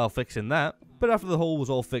spend a while fixing that. But after the hole was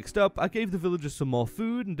all fixed up, I gave the villagers some more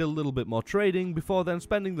food and did a little bit more trading before then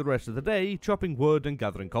spending the rest of the day chopping wood and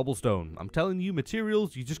gathering cobblestone. I'm telling you,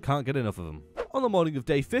 materials, you just can't get enough of them. On the morning of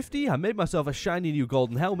day 50, I made myself a shiny new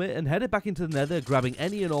golden helmet and headed back into the nether grabbing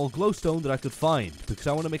any and all glowstone that I could find, because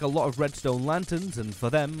I want to make a lot of redstone lanterns and for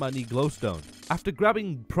them I need glowstone. After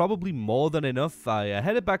grabbing probably more than enough, I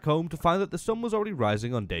headed back home to find that the sun was already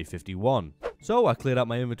rising on day 51. So I cleared out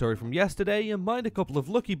my inventory from yesterday and mined a couple of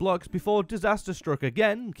lucky blocks before disaster struck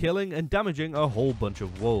again, killing and damaging a whole bunch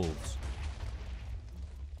of wolves.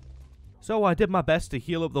 So I did my best to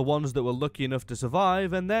heal up the ones that were lucky enough to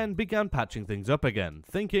survive and then began patching things up again,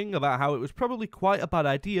 thinking about how it was probably quite a bad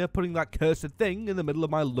idea putting that cursed thing in the middle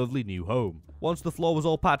of my lovely new home. Once the floor was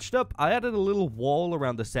all patched up, I added a little wall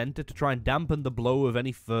around the center to try and dampen the blow of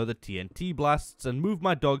any further TNT blasts and moved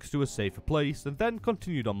my dogs to a safer place and then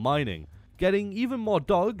continued on mining, getting even more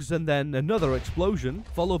dogs and then another explosion,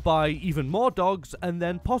 followed by even more dogs and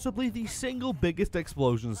then possibly the single biggest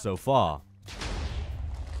explosion so far.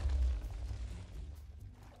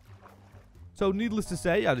 So needless to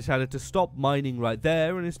say, I decided to stop mining right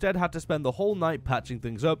there and instead had to spend the whole night patching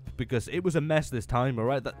things up because it was a mess this time,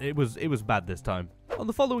 alright? It was bad this time. On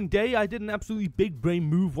the following day, I did an absolutely big brain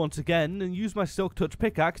move once again and used my Silk Touch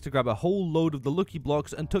pickaxe to grab a whole load of the lucky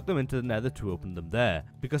blocks and took them into the nether to open them there,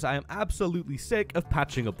 because I am absolutely sick of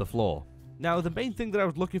patching up the floor. Now, the main thing that I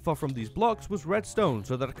was looking for from these blocks was redstone,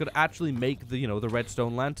 so that I could actually make the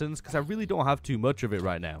redstone lanterns, because I really don't have too much of it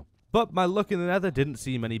right now. But my luck in the nether didn't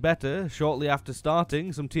seem any better. Shortly after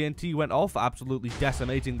starting, some TNT went off, absolutely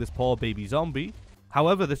decimating this poor baby zombie.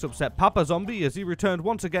 However, this upset Papa Zombie as he returned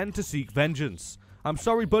once again to seek vengeance. I'm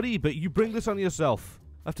sorry, buddy, but you bring this on yourself.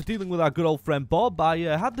 After dealing with our good old friend Bob, I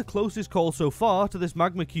had the closest call so far to this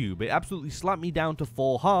magma cube. It absolutely slapped me down to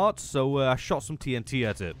 4 hearts, so I shot some TNT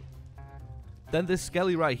at it. Then this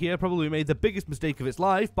skelly right here probably made the biggest mistake of its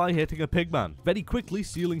life by hitting a pigman, very quickly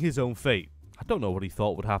sealing his own fate. I don't know what he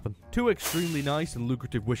thought would happen. 2 extremely nice and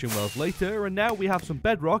lucrative wishing wells later, and now we have some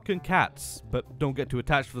bedrock and cats. But don't get too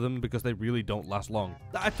attached for them because they really don't last long.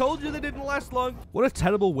 I told you they didn't last long! What a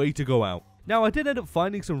terrible way to go out. Now, I did end up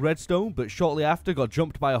finding some redstone, but shortly after got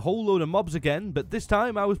jumped by a whole load of mobs again, but this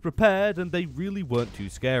time I was prepared and they really weren't too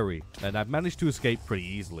scary, and I managed to escape pretty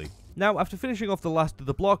easily. Now, after finishing off the last of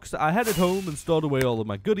the blocks, I headed home and stored away all of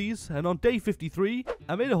my goodies, and on day 53,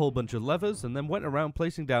 I made a whole bunch of levers and then went around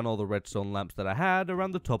placing down all the redstone lamps that I had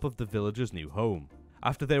around the top of the villager's new home.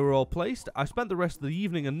 After they were all placed, I spent the rest of the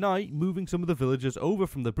evening and night moving some of the villagers over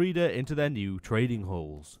from the breeder into their new trading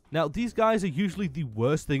halls. Now, these guys are usually the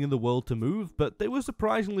worst thing in the world to move, but they were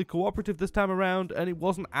surprisingly cooperative this time around, and it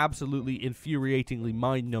wasn't absolutely infuriatingly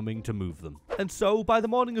mind-numbing to move them. And so, by the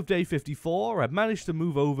morning of day 54, I managed to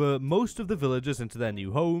move over most of the villagers into their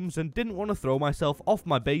new homes, and didn't want to throw myself off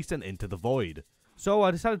my base and into the void. So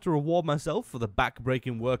I decided to reward myself for the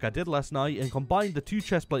back-breaking work I did last night and combined the 2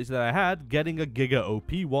 chest plates that I had, getting a Giga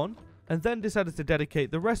OP one, and then decided to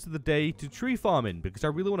dedicate the rest of the day to tree farming because I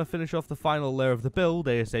really want to finish off the final layer of the build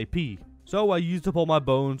ASAP. So I used up all my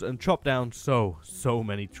bones and chopped down so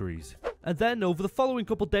many trees. And then over the following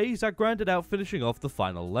couple days I grinded out finishing off the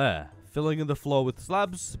final layer. Filling in the floor with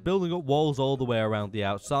slabs, building up walls all the way around the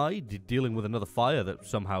outside, dealing with another fire that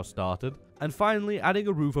somehow started, and finally adding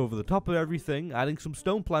a roof over the top of everything, adding some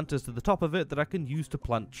stone planters to the top of it that I can use to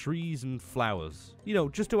plant trees and flowers. You know,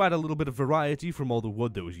 just to add a little bit of variety from all the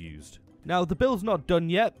wood that was used. Now, the build's not done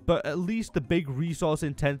yet, but at least the big resource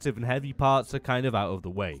intensive and heavy parts are kind of out of the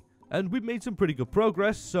way. And we've made some pretty good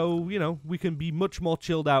progress, so, you know, we can be much more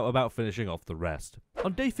chilled out about finishing off the rest.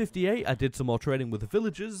 On day 58, I did some more trading with the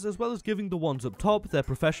villagers, as well as giving the ones up top their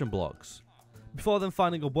profession blocks. Before then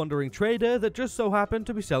finding a wandering trader that just so happened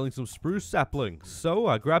to be selling some spruce saplings, so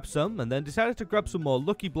I grabbed some and then decided to grab some more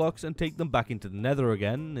lucky blocks and take them back into the nether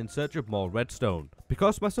again in search of more redstone,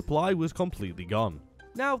 because my supply was completely gone.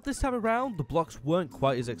 Now, this time around, the blocks weren't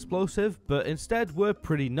quite as explosive, but instead were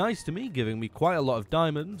pretty nice to me, giving me quite a lot of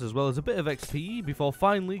diamonds, as well as a bit of XP, before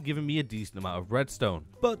finally giving me a decent amount of redstone.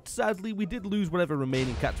 But sadly, we did lose whatever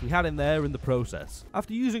remaining cats we had in there in the process.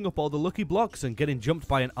 After using up all the lucky blocks and getting jumped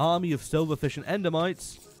by an army of silverfish and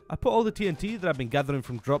endermites, I put all the TNT that I've been gathering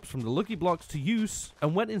from drops from the lucky blocks to use,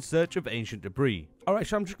 and went in search of ancient debris. Alright,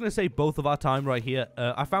 so I'm just going to save both of our time right here.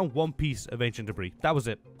 I found 1 piece of ancient debris. That was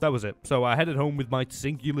it. So I headed home with my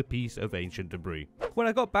singular piece of ancient debris. When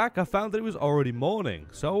I got back, I found that it was already morning,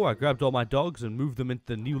 so I grabbed all my dogs and moved them into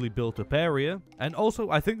the newly built up area. And also,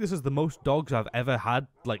 I think this is the most dogs I've ever had,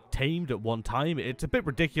 like, tamed at one time. It's a bit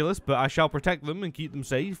ridiculous, but I shall protect them and keep them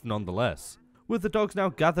safe nonetheless. With the dogs now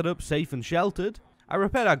gathered up safe and sheltered, I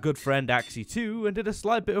repaired our good friend Axie 2 and did a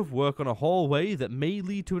slight bit of work on a hallway that may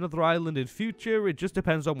lead to another island in future. It just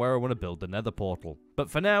depends on where I want to build the nether portal. But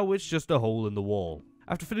for now, it's just a hole in the wall.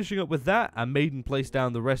 After finishing up with that, I made and placed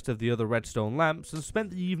down the rest of the other redstone lamps and spent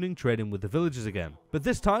the evening trading with the villagers again. But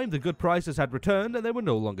this time, the good prices had returned and they were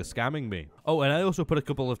no longer scamming me. Oh, and I also put a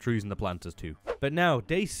couple of trees in the planters too. But now,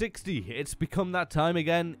 day 60, it's become that time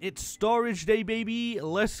again. It's storage day, baby.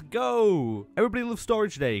 Let's go. Everybody loves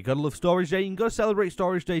storage day. Gotta love storage day and gotta celebrate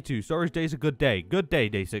storage day too. Storage day is a good day. Good day,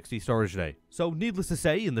 day 60, storage day. So needless to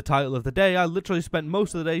say, in the title of the day, I literally spent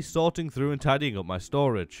most of the day sorting through and tidying up my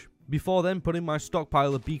storage. Before then putting my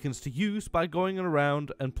stockpile of beacons to use by going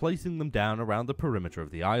around and placing them down around the perimeter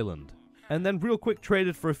of the island. And then real quick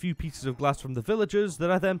traded for a few pieces of glass from the villagers that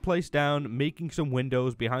I then placed down, making some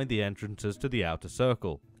windows behind the entrances to the outer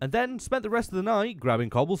circle. And then spent the rest of the night grabbing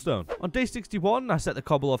cobblestone. On day 61 I set the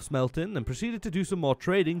cobble off smelting and proceeded to do some more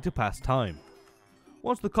trading to pass time.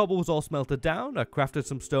 Once the cobble was all smelted down, I crafted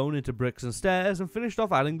some stone into bricks and stairs and finished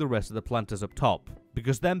off adding the rest of the planters up top,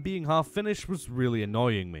 because them being half finished was really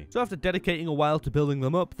annoying me. So after dedicating a while to building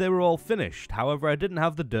them up, they were all finished, however I didn't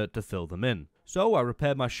have the dirt to fill them in. So I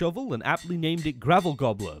repaired my shovel and aptly named it Gravel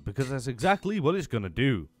Gobbler, because that's exactly what it's gonna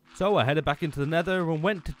do. So I headed back into the nether and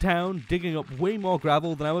went to town digging up way more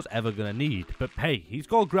gravel than I was ever gonna need. But hey, he's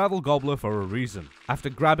called Gravel Gobbler for a reason.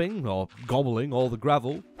 After grabbing, or gobbling, all the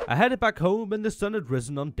gravel, I headed back home and the sun had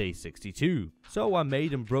risen on day 62. So I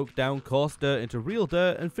made and broke down coarse dirt into real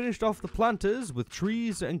dirt and finished off the planters with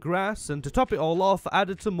trees and grass, and to top it all off,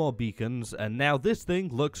 added some more beacons, and now this thing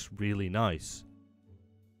looks really nice.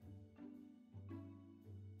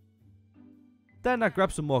 Then I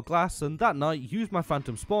grabbed some more glass and that night used my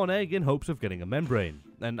phantom spawn egg in hopes of getting a membrane,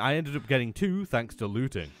 and I ended up getting 2 thanks to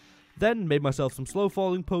looting. Then made myself some slow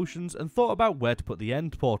falling potions and thought about where to put the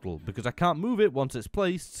end portal, because I can't move it once it's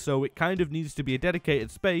placed, so it kind of needs to be a dedicated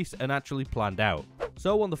space and actually planned out.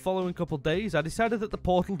 So on the following couple days I decided that the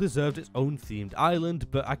portal deserved its own themed island,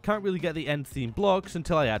 but I can't really get the end theme blocks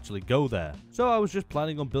until I actually go there. So I was just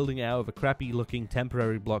planning on building it out of a crappy looking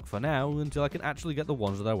temporary block for now until I can actually get the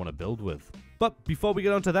ones that I want to build with. But before we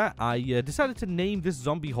get on to that, I decided to name this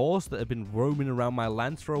zombie horse that had been roaming around my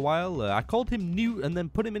lands for a while. I called him Newt and then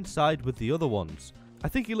put him inside with the other ones. I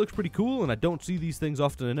think he looks pretty cool and I don't see these things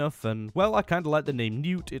often enough, and well, I kinda like the name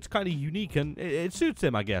Newt. It's kinda unique and it suits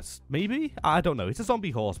him, I guess. Maybe? I don't know, it's a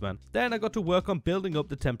zombie horse, man. Then I got to work on building up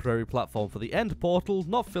the temporary platform for the end portal,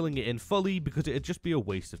 not filling it in fully because it'd just be a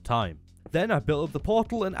waste of time. Then I built up the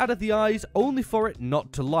portal and added the eyes, only for it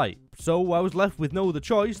not to light. So I was left with no other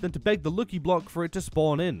choice than to beg the lucky block for it to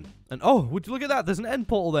spawn in. And oh, would you look at that, there's an end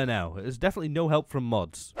portal there now. There's definitely no help from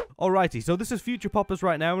mods. Alrighty, so this is Future Poppers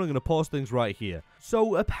right now and I'm going to pause things right here.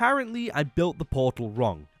 So apparently I built the portal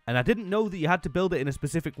wrong. And I didn't know that you had to build it in a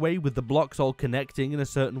specific way with the blocks all connecting in a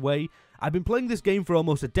certain way. I've been playing this game for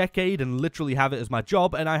almost a decade and literally have it as my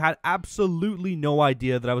job, and I had absolutely no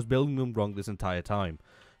idea that I was building them wrong this entire time.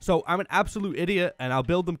 So I'm an absolute idiot and I'll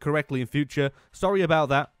build them correctly in future. Sorry about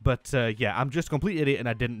that, but yeah, I'm just a complete idiot and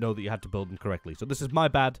I didn't know that you had to build them correctly. So this is my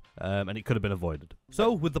bad, and it could have been avoided.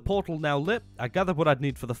 So with the portal now lit, I gathered what I'd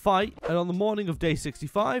need for the fight, and on the morning of day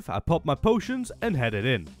 65, I popped my potions and headed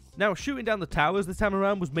in. Now, shooting down the towers this time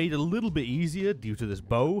around was made a little bit easier due to this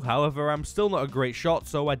bow. However, I'm still not a great shot,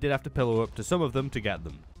 so I did have to pillar up to some of them to get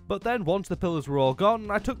them. But then, once the pillars were all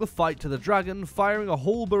gone, I took the fight to the dragon, firing a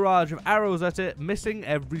whole barrage of arrows at it, missing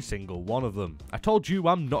every single one of them. I told you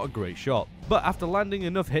I'm not a great shot. But after landing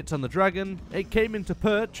enough hits on the dragon, it came into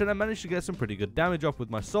perch and I managed to get some pretty good damage off with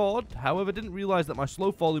my sword. However, didn't realize that my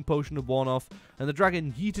slow falling potion had worn off and the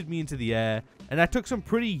dragon yeeted me into the air, and I took some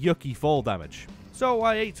pretty yucky fall damage. So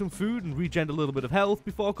I ate some food and regened a little bit of health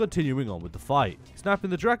before continuing on with the fight,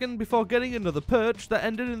 snapping the dragon before getting another perch that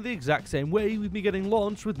ended in the exact same way, with me getting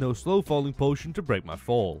launched with no slow falling potion to break my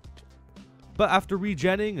fall. But after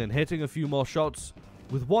regenning and hitting a few more shots,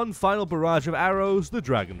 with one final barrage of arrows, the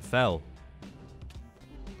dragon fell.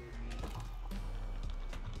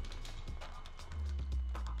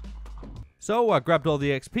 So I grabbed all the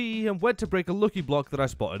XP and went to break a lucky block that I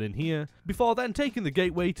spotted in here, before then taking the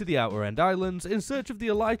gateway to the Outer End Islands in search of the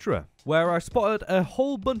Elytra, where I spotted a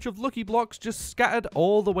whole bunch of lucky blocks just scattered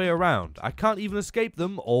all the way around. I can't even escape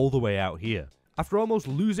them all the way out here. After almost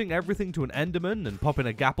losing everything to an Enderman and popping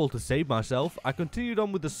a gapple to save myself, I continued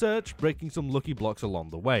on with the search, breaking some lucky blocks along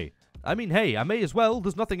the way. I mean, hey, I may as well,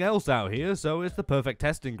 there's nothing else out here, so it's the perfect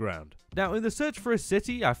testing ground. Now, in the search for a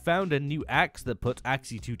city, I found a new axe that puts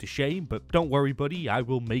Axie 2 to shame, but don't worry buddy, I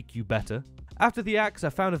will make you better. After the axe,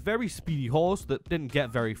 I found a very speedy horse that didn't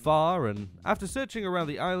get very far, and after searching around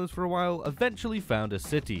the islands for a while, eventually found a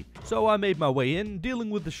city. So I made my way in,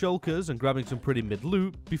 dealing with the shulkers and grabbing some pretty mid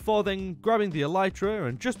loot, before then grabbing the elytra,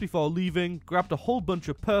 and just before leaving, grabbed a whole bunch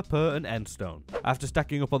of purple and endstone. After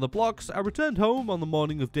stacking up on the blocks, I returned home on the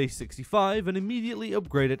morning of day 65 and immediately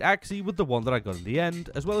upgraded Axie with the one that I got in the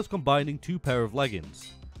end, as well as combining 2 pair of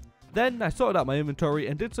leggings. Then I sorted out my inventory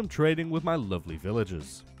and did some trading with my lovely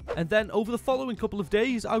villagers. And then over the following couple of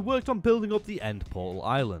days, I worked on building up the end portal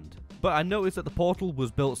island. But I noticed that the portal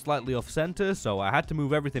was built slightly off center, so I had to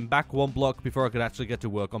move everything back 1 block before I could actually get to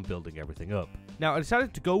work on building everything up. Now I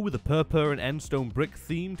decided to go with a purple and endstone brick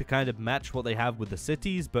theme to kind of match what they have with the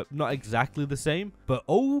cities, but not exactly the same. But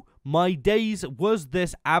oh my days, was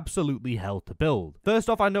this absolutely hell to build. First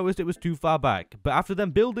off, I noticed it was too far back, but after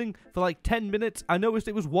then building for like 10 minutes, I noticed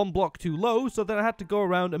it was 1 block too low, so then I had to go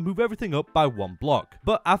around and move everything up by 1 block.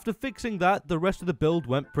 But after fixing that, the rest of the build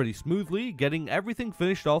went pretty smoothly, getting everything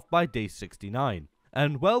finished off by day 69.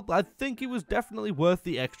 And well, I think it was definitely worth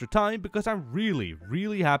the extra time because I'm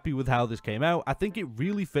really happy with how this came out. I think it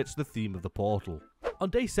really fits the theme of the portal. On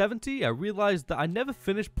day 70, I realized that I never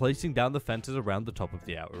finished placing down the fences around the top of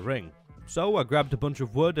the outer ring. So I grabbed a bunch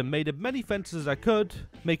of wood and made as many fences as I could,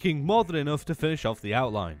 making more than enough to finish off the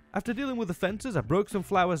outline. After dealing with the fences, I broke some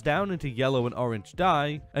flowers down into yellow and orange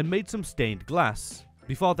dye and made some stained glass,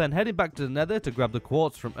 before then heading back to the nether to grab the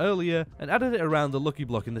quartz from earlier and added it around the lucky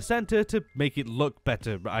block in the center to make it look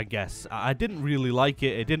better, I guess. I didn't really like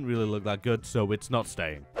it didn't really look that good, so it's not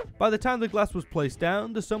staying. By the time the glass was placed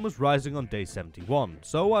down, the sun was rising on day 71,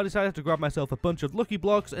 so I decided to grab myself a bunch of lucky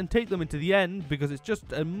blocks and take them into the end because it's just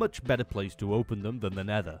a much better place to open them than the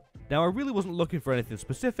nether. Now I really wasn't looking for anything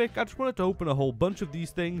specific, I just wanted to open a whole bunch of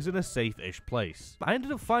these things in a safe-ish place. I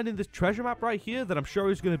ended up finding this treasure map right here that I'm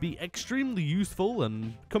sure is going to be extremely useful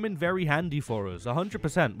and come in very handy for us.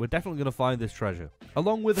 100%, we're definitely going to find this treasure.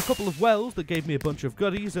 Along with a couple of wells that gave me a bunch of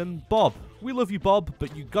goodies, and Bob. We love you, Bob,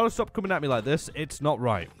 but you gotta stop coming at me like this, it's not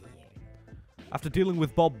right. After dealing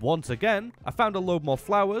with Bob once again, I found a load more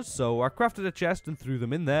flowers, so I crafted a chest and threw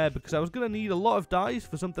them in there because I was going to need a lot of dyes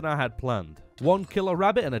for something I had planned. One killer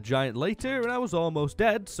rabbit and a giant later, and I was almost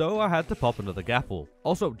dead, so I had to pop another gapple.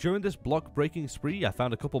 Also, during this block breaking spree, I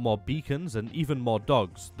found a couple more beacons and even more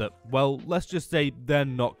dogs that, well, let's just say they're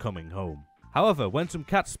not coming home. However, when some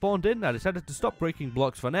cats spawned in, I decided to stop breaking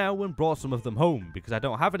blocks for now and brought some of them home because I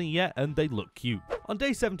don't have any yet and they look cute. On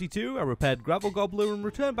day 72, I repaired Gravel Gobbler and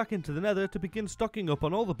returned back into the nether to begin stocking up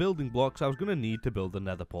on all the building blocks I was going to need to build the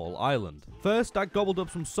nether portal island. First, I gobbled up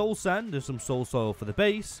some soul sand and some soul soil for the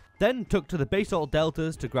base, then took to the basalt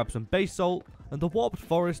deltas to grab some basalt, and the warped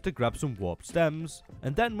forest to grab some warped stems,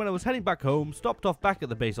 and then when I was heading back home, stopped off back at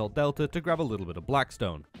the basalt delta to grab a little bit of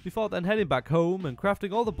blackstone, before then heading back home and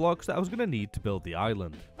crafting all the blocks that I was going to need to build the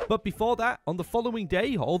island. But before that, on the following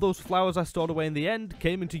day, all those flowers I stored away in the end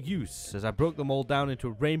came into use, as I broke them all down into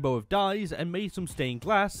a rainbow of dyes and made some stained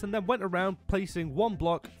glass, and then went around placing one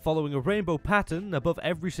block following a rainbow pattern above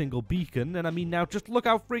every single beacon, and I mean now just look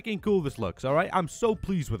how freaking cool this looks, alright? I'm so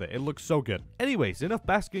pleased with it, it looks so good. Anyways, enough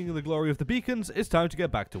basking in the glory of the beacons, it's time to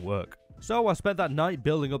get back to work. So I spent that night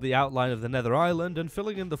building up the outline of the nether island and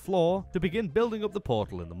filling in the floor to begin building up the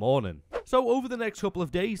portal in the morning. So over the next couple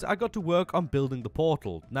of days, I got to work on building the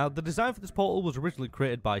portal. Now, the design for this portal was originally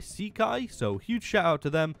created by Sekai, so huge shout out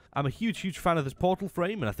to them. I'm a huge fan of this portal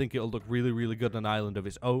frame, and I think it'll look really good on an island of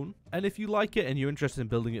its own. And if you like it and you're interested in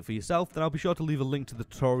building it for yourself, then I'll be sure to leave a link to the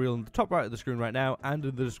tutorial in the top right of the screen right now and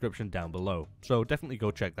in the description down below. So definitely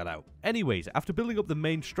go check that out. Anyways, after building up the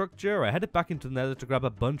main structure, I headed back into the nether to grab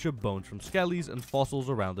a bunch of bones from skellies and fossils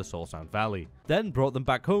around the Soul Sand Valley. Then brought them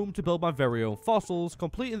back home to build my very own fossils,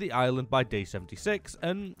 completing the island by day 76,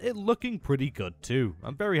 and it looking pretty good too.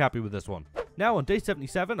 I'm very happy with this one. Now on day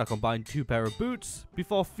 77, I combined 2 pair of boots,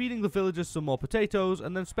 before feeding the villagers some more potatoes,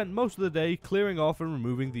 and then spent most of the day clearing off and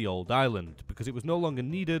removing the old island, because it was no longer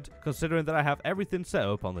needed, considering that I have everything set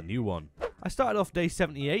up on the new one. I started off day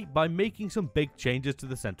 78 by making some big changes to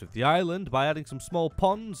the center of the island by adding some small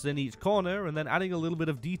ponds in each corner and then adding a little bit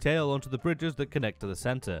of detail onto the bridges that connect to the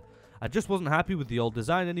center. I just wasn't happy with the old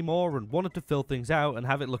design anymore and wanted to fill things out and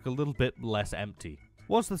have it look a little bit less empty.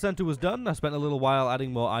 Once the center was done, I spent a little while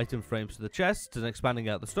adding more item frames to the chests and expanding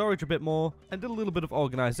out the storage a bit more, and did a little bit of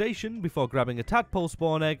organization before grabbing a tadpole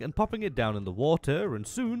spawn egg and popping it down in the water, and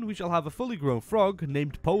soon we shall have a fully grown frog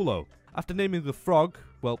named Polo. After naming the frog,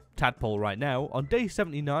 well, tadpole right now, on day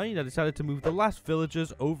 79 I decided to move the last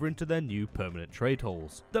villagers over into their new permanent trade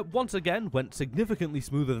halls. That once again went significantly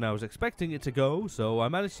smoother than I was expecting it to go, so I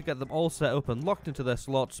managed to get them all set up and locked into their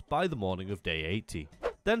slots by the morning of day 80.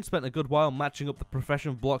 Then spent a good while matching up the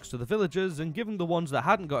profession blocks to the villagers and giving the ones that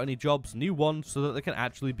hadn't got any jobs new ones so that they can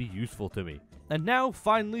actually be useful to me. And now,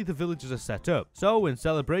 finally, the villagers are set up. So, in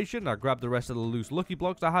celebration, I grabbed the rest of the loose lucky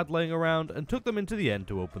blocks I had laying around and took them into the end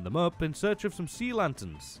to open them up in search of some sea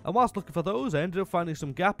lanterns. And whilst looking for those, I ended up finding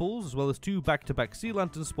some gapples as well as 2 back-to-back sea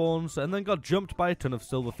lantern spawns, and then got jumped by a ton of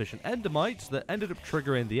silverfish and endermites that ended up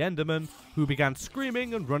triggering the enderman, who began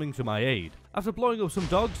screaming and running to my aid. After blowing up some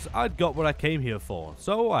dogs, I'd got what I came here for,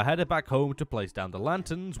 so I headed back home to place down the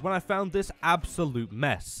lanterns when I found this absolute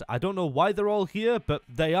mess. I don't know why they're all here, but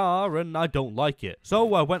they are, and I don't like it.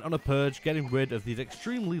 So I went on a purge getting rid of these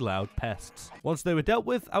extremely loud pests. Once they were dealt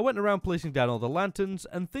with, I went around placing down all the lanterns,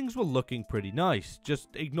 and things were looking pretty nice. Just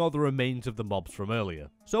ignore the remains of the mobs from earlier.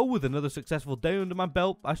 So with another successful day under my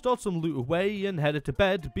belt, I stored some loot away and headed to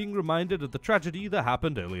bed, being reminded of the tragedy that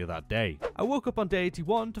happened earlier that day. I woke up on day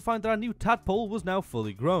 81 to find that our new tadpole was now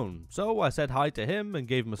fully grown, so I said hi to him and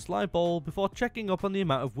gave him a slime ball before checking up on the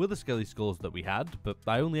amount of wither skelly skulls that we had, but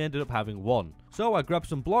I only ended up having 1. So I grabbed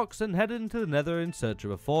some blocks and headed into the nether in search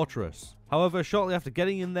of a fortress. However, shortly after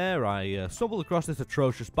getting in there, I stumbled across this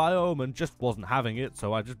atrocious biome and just wasn't having it,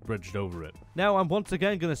 so I just bridged over it. Now, I'm once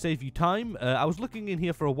again going to save you time. I was looking in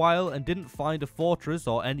here for a while and didn't find a fortress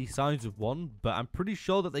or any signs of one, but I'm pretty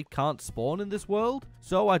sure that they can't spawn in this world.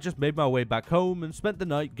 So I just made my way back home and spent the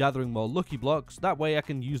night gathering more lucky blocks. That way I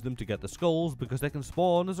can use them to get the skulls because they can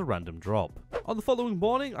spawn as a random drop. On the following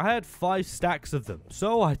morning, I had 5 stacks of them,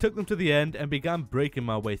 so I took them to the end and began breaking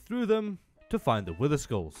my way through them to find the wither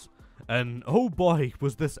skulls. And oh boy,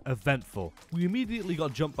 was this eventful. We immediately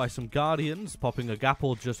got jumped by some guardians, popping a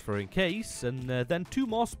gapple just for in case, and then 2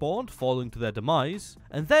 more spawned, falling to their demise.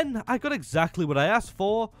 And then I got exactly what I asked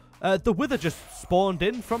for. The wither just spawned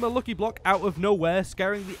in from a lucky block out of nowhere,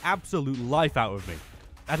 scaring the absolute life out of me.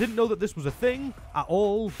 I didn't know that this was a thing at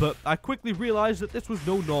all, but I quickly realized that this was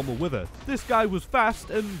no normal wither. This guy was fast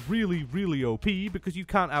and really, really OP because you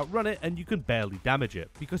can't outrun it and you can barely damage it.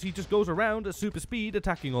 Because he just goes around at super speed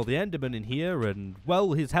attacking all the endermen in here, and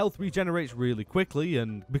well, his health regenerates really quickly,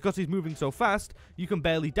 and because he's moving so fast, you can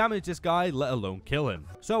barely damage this guy, let alone kill him.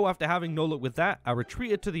 So after having no luck with that, I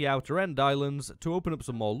retreated to the outer end islands to open up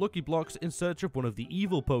some more lucky blocks in search of one of the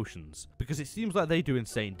evil potions, because it seems like they do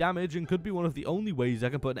insane damage and could be one of the only ways I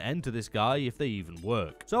can put an end to this guy if they even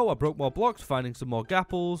work. So I broke more blocks, finding some more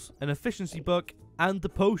gapples, an efficiency book, and the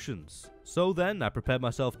potions. So then I prepared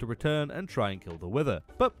myself to return and try and kill the wither.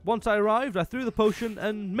 But once I arrived, I threw the potion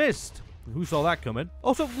and missed. Who saw that coming?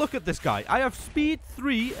 Also, look at this guy. I have speed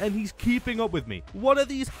 3 and he's keeping up with me. What are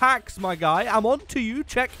these hacks, my guy? I'm on to you.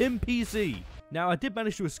 Check him PC. Now, I did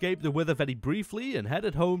manage to escape the wither very briefly and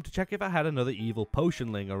headed home to check if I had another evil potion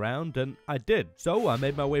laying around, and I did. So I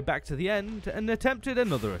made my way back to the end and attempted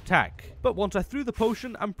another attack. But once I threw the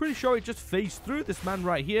potion, I'm pretty sure it just phased through this man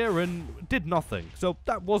right here and did nothing. So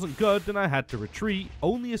that wasn't good and I had to retreat,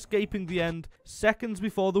 only escaping the end seconds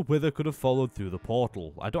before the wither could have followed through the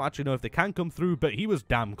portal. I don't actually know if they can come through, but he was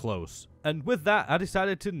damn close. And with that, I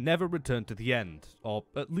decided to never return to the end, or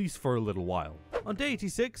at least for a little while. On day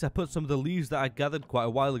 86, I put some of the leaves that I gathered quite a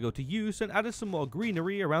while ago to use and added some more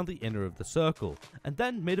greenery around the inner of the circle, and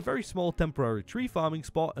then made a very small temporary tree farming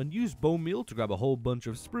spot and used bone meal to grab a whole bunch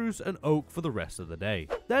of spruce and oak for the rest of the day.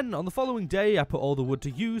 Then, on the following day, I put all the wood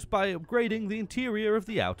to use by upgrading the interior of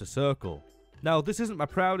the outer circle. Now, this isn't my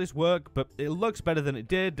proudest work, but it looks better than it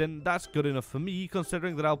did, and that's good enough for me,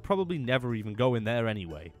 considering that I'll probably never even go in there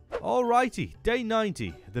anyway. Alrighty, day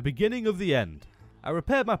 90, the beginning of the end. I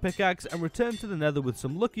repaired my pickaxe and returned to the nether with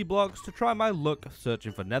some lucky blocks to try my luck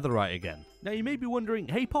searching for netherite again. Now you may be wondering,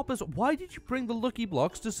 hey Poppers, why did you bring the lucky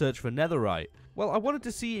blocks to search for netherite? Well, I wanted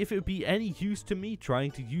to see if it would be any use to me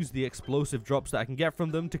trying to use the explosive drops that I can get from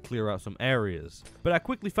them to clear out some areas. But I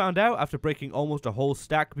quickly found out, after breaking almost a whole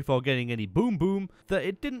stack before getting any boom boom, that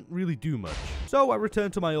it didn't really do much. So I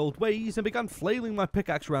returned to my old ways and began flailing my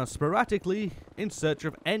pickaxe around sporadically in search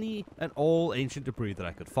of any and all ancient debris that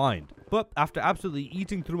I could find. But after absolutely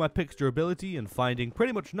eating through my pick's durability and finding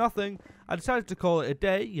pretty much nothing, I decided to call it a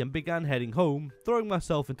day and began heading home, throwing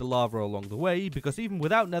myself into lava along the way because even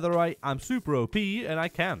without netherite, I'm super OP and I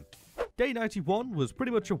can. Day 91 was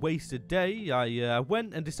pretty much a wasted day. I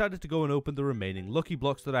went and decided to go and open the remaining lucky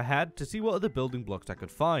blocks that I had to see what other building blocks I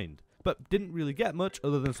could find, but didn't really get much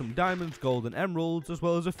other than some diamonds, gold and emeralds, as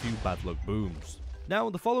well as a few bad luck booms. Now,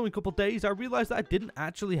 in the following couple days, I realized that I didn't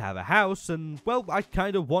actually have a house, and well, I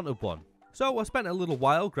kind of wanted one. So I spent a little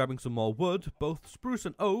while grabbing some more wood, both spruce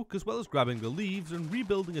and oak, as well as grabbing the leaves and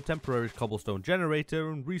rebuilding a temporary cobblestone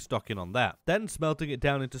generator and restocking on that. Then smelting it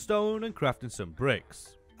down into stone and crafting some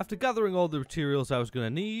bricks. After gathering all the materials I was going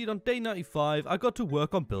to need, on day 95 I got to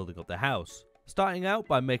work on building up the house. Starting out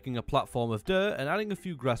by making a platform of dirt and adding a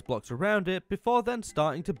few grass blocks around it, before then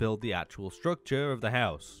starting to build the actual structure of the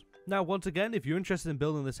house. Now, once again, if you're interested in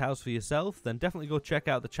building this house for yourself, then definitely go check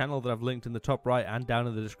out the channel that I've linked in the top right and down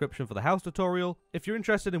in the description for the house tutorial, if you're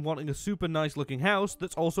interested in wanting a super nice looking house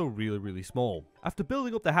that's also really small. After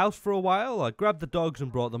building up the house for a while, I grabbed the dogs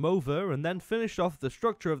and brought them over, and then finished off the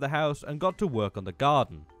structure of the house and got to work on the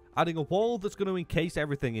garden. Adding a wall that's going to encase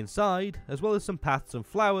everything inside, as well as some paths and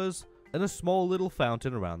flowers, and a small little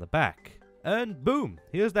fountain around the back. And boom,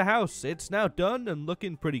 here's the house. It's now done and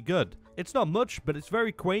looking pretty good. It's not much, but it's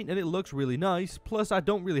very quaint and it looks really nice. Plus, I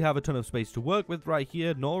don't really have a ton of space to work with right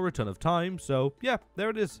here, nor a ton of time, so yeah, there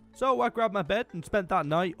it is. So I grabbed my bed and spent that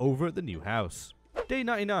night over at the new house. Day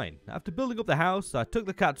 99. After building up the house, I took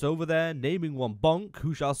the cats over there, naming one Bonk,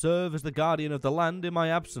 who shall serve as the guardian of the land in my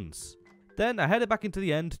absence. Then I headed back into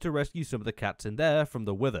the end to rescue some of the cats in there from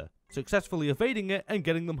the wither, successfully evading it and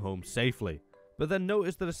getting them home safely. But then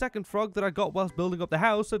noticed that a second frog that I got whilst building up the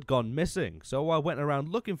house had gone missing, so I went around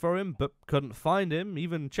looking for him but couldn't find him,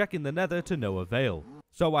 even checking the nether to no avail.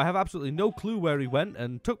 So I have absolutely no clue where he went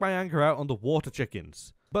and took my anger out on the water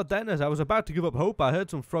chickens. But then, as I was about to give up hope, I heard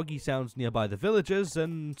some froggy sounds nearby the villagers,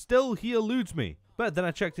 and still he eludes me. But then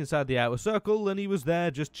I checked inside the outer circle, and he was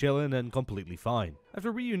there just chilling and completely fine.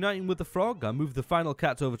 After reuniting with the frog, I moved the final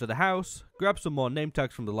cats over to the house, grabbed some more name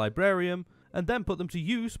tags from the librarian, and then put them to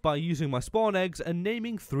use by using my spawn eggs and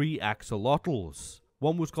naming 3 axolotls.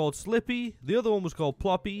 One was called Slippy, the other one was called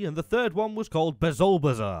Ploppy, and the third one was called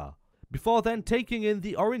Bazulbazar. Before then taking in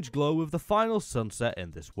the orange glow of the final sunset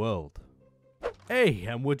in this world. Hey,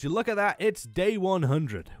 and would you look at that, it's day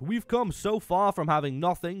 100. We've come so far from having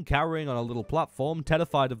nothing, carrying on a little platform,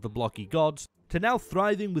 terrified of the blocky gods, to now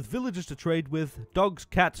thriving with villagers to trade with, dogs,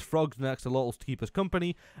 cats, frogs, and axolotls to keep us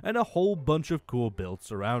company, and a whole bunch of cool builds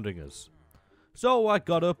surrounding us. So I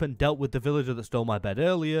got up and dealt with the villager that stole my bed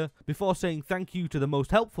earlier, before saying thank you to the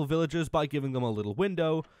most helpful villagers by giving them a little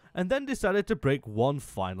window, and then decided to break one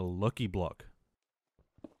final lucky block.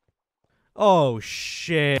 Oh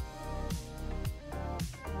shit.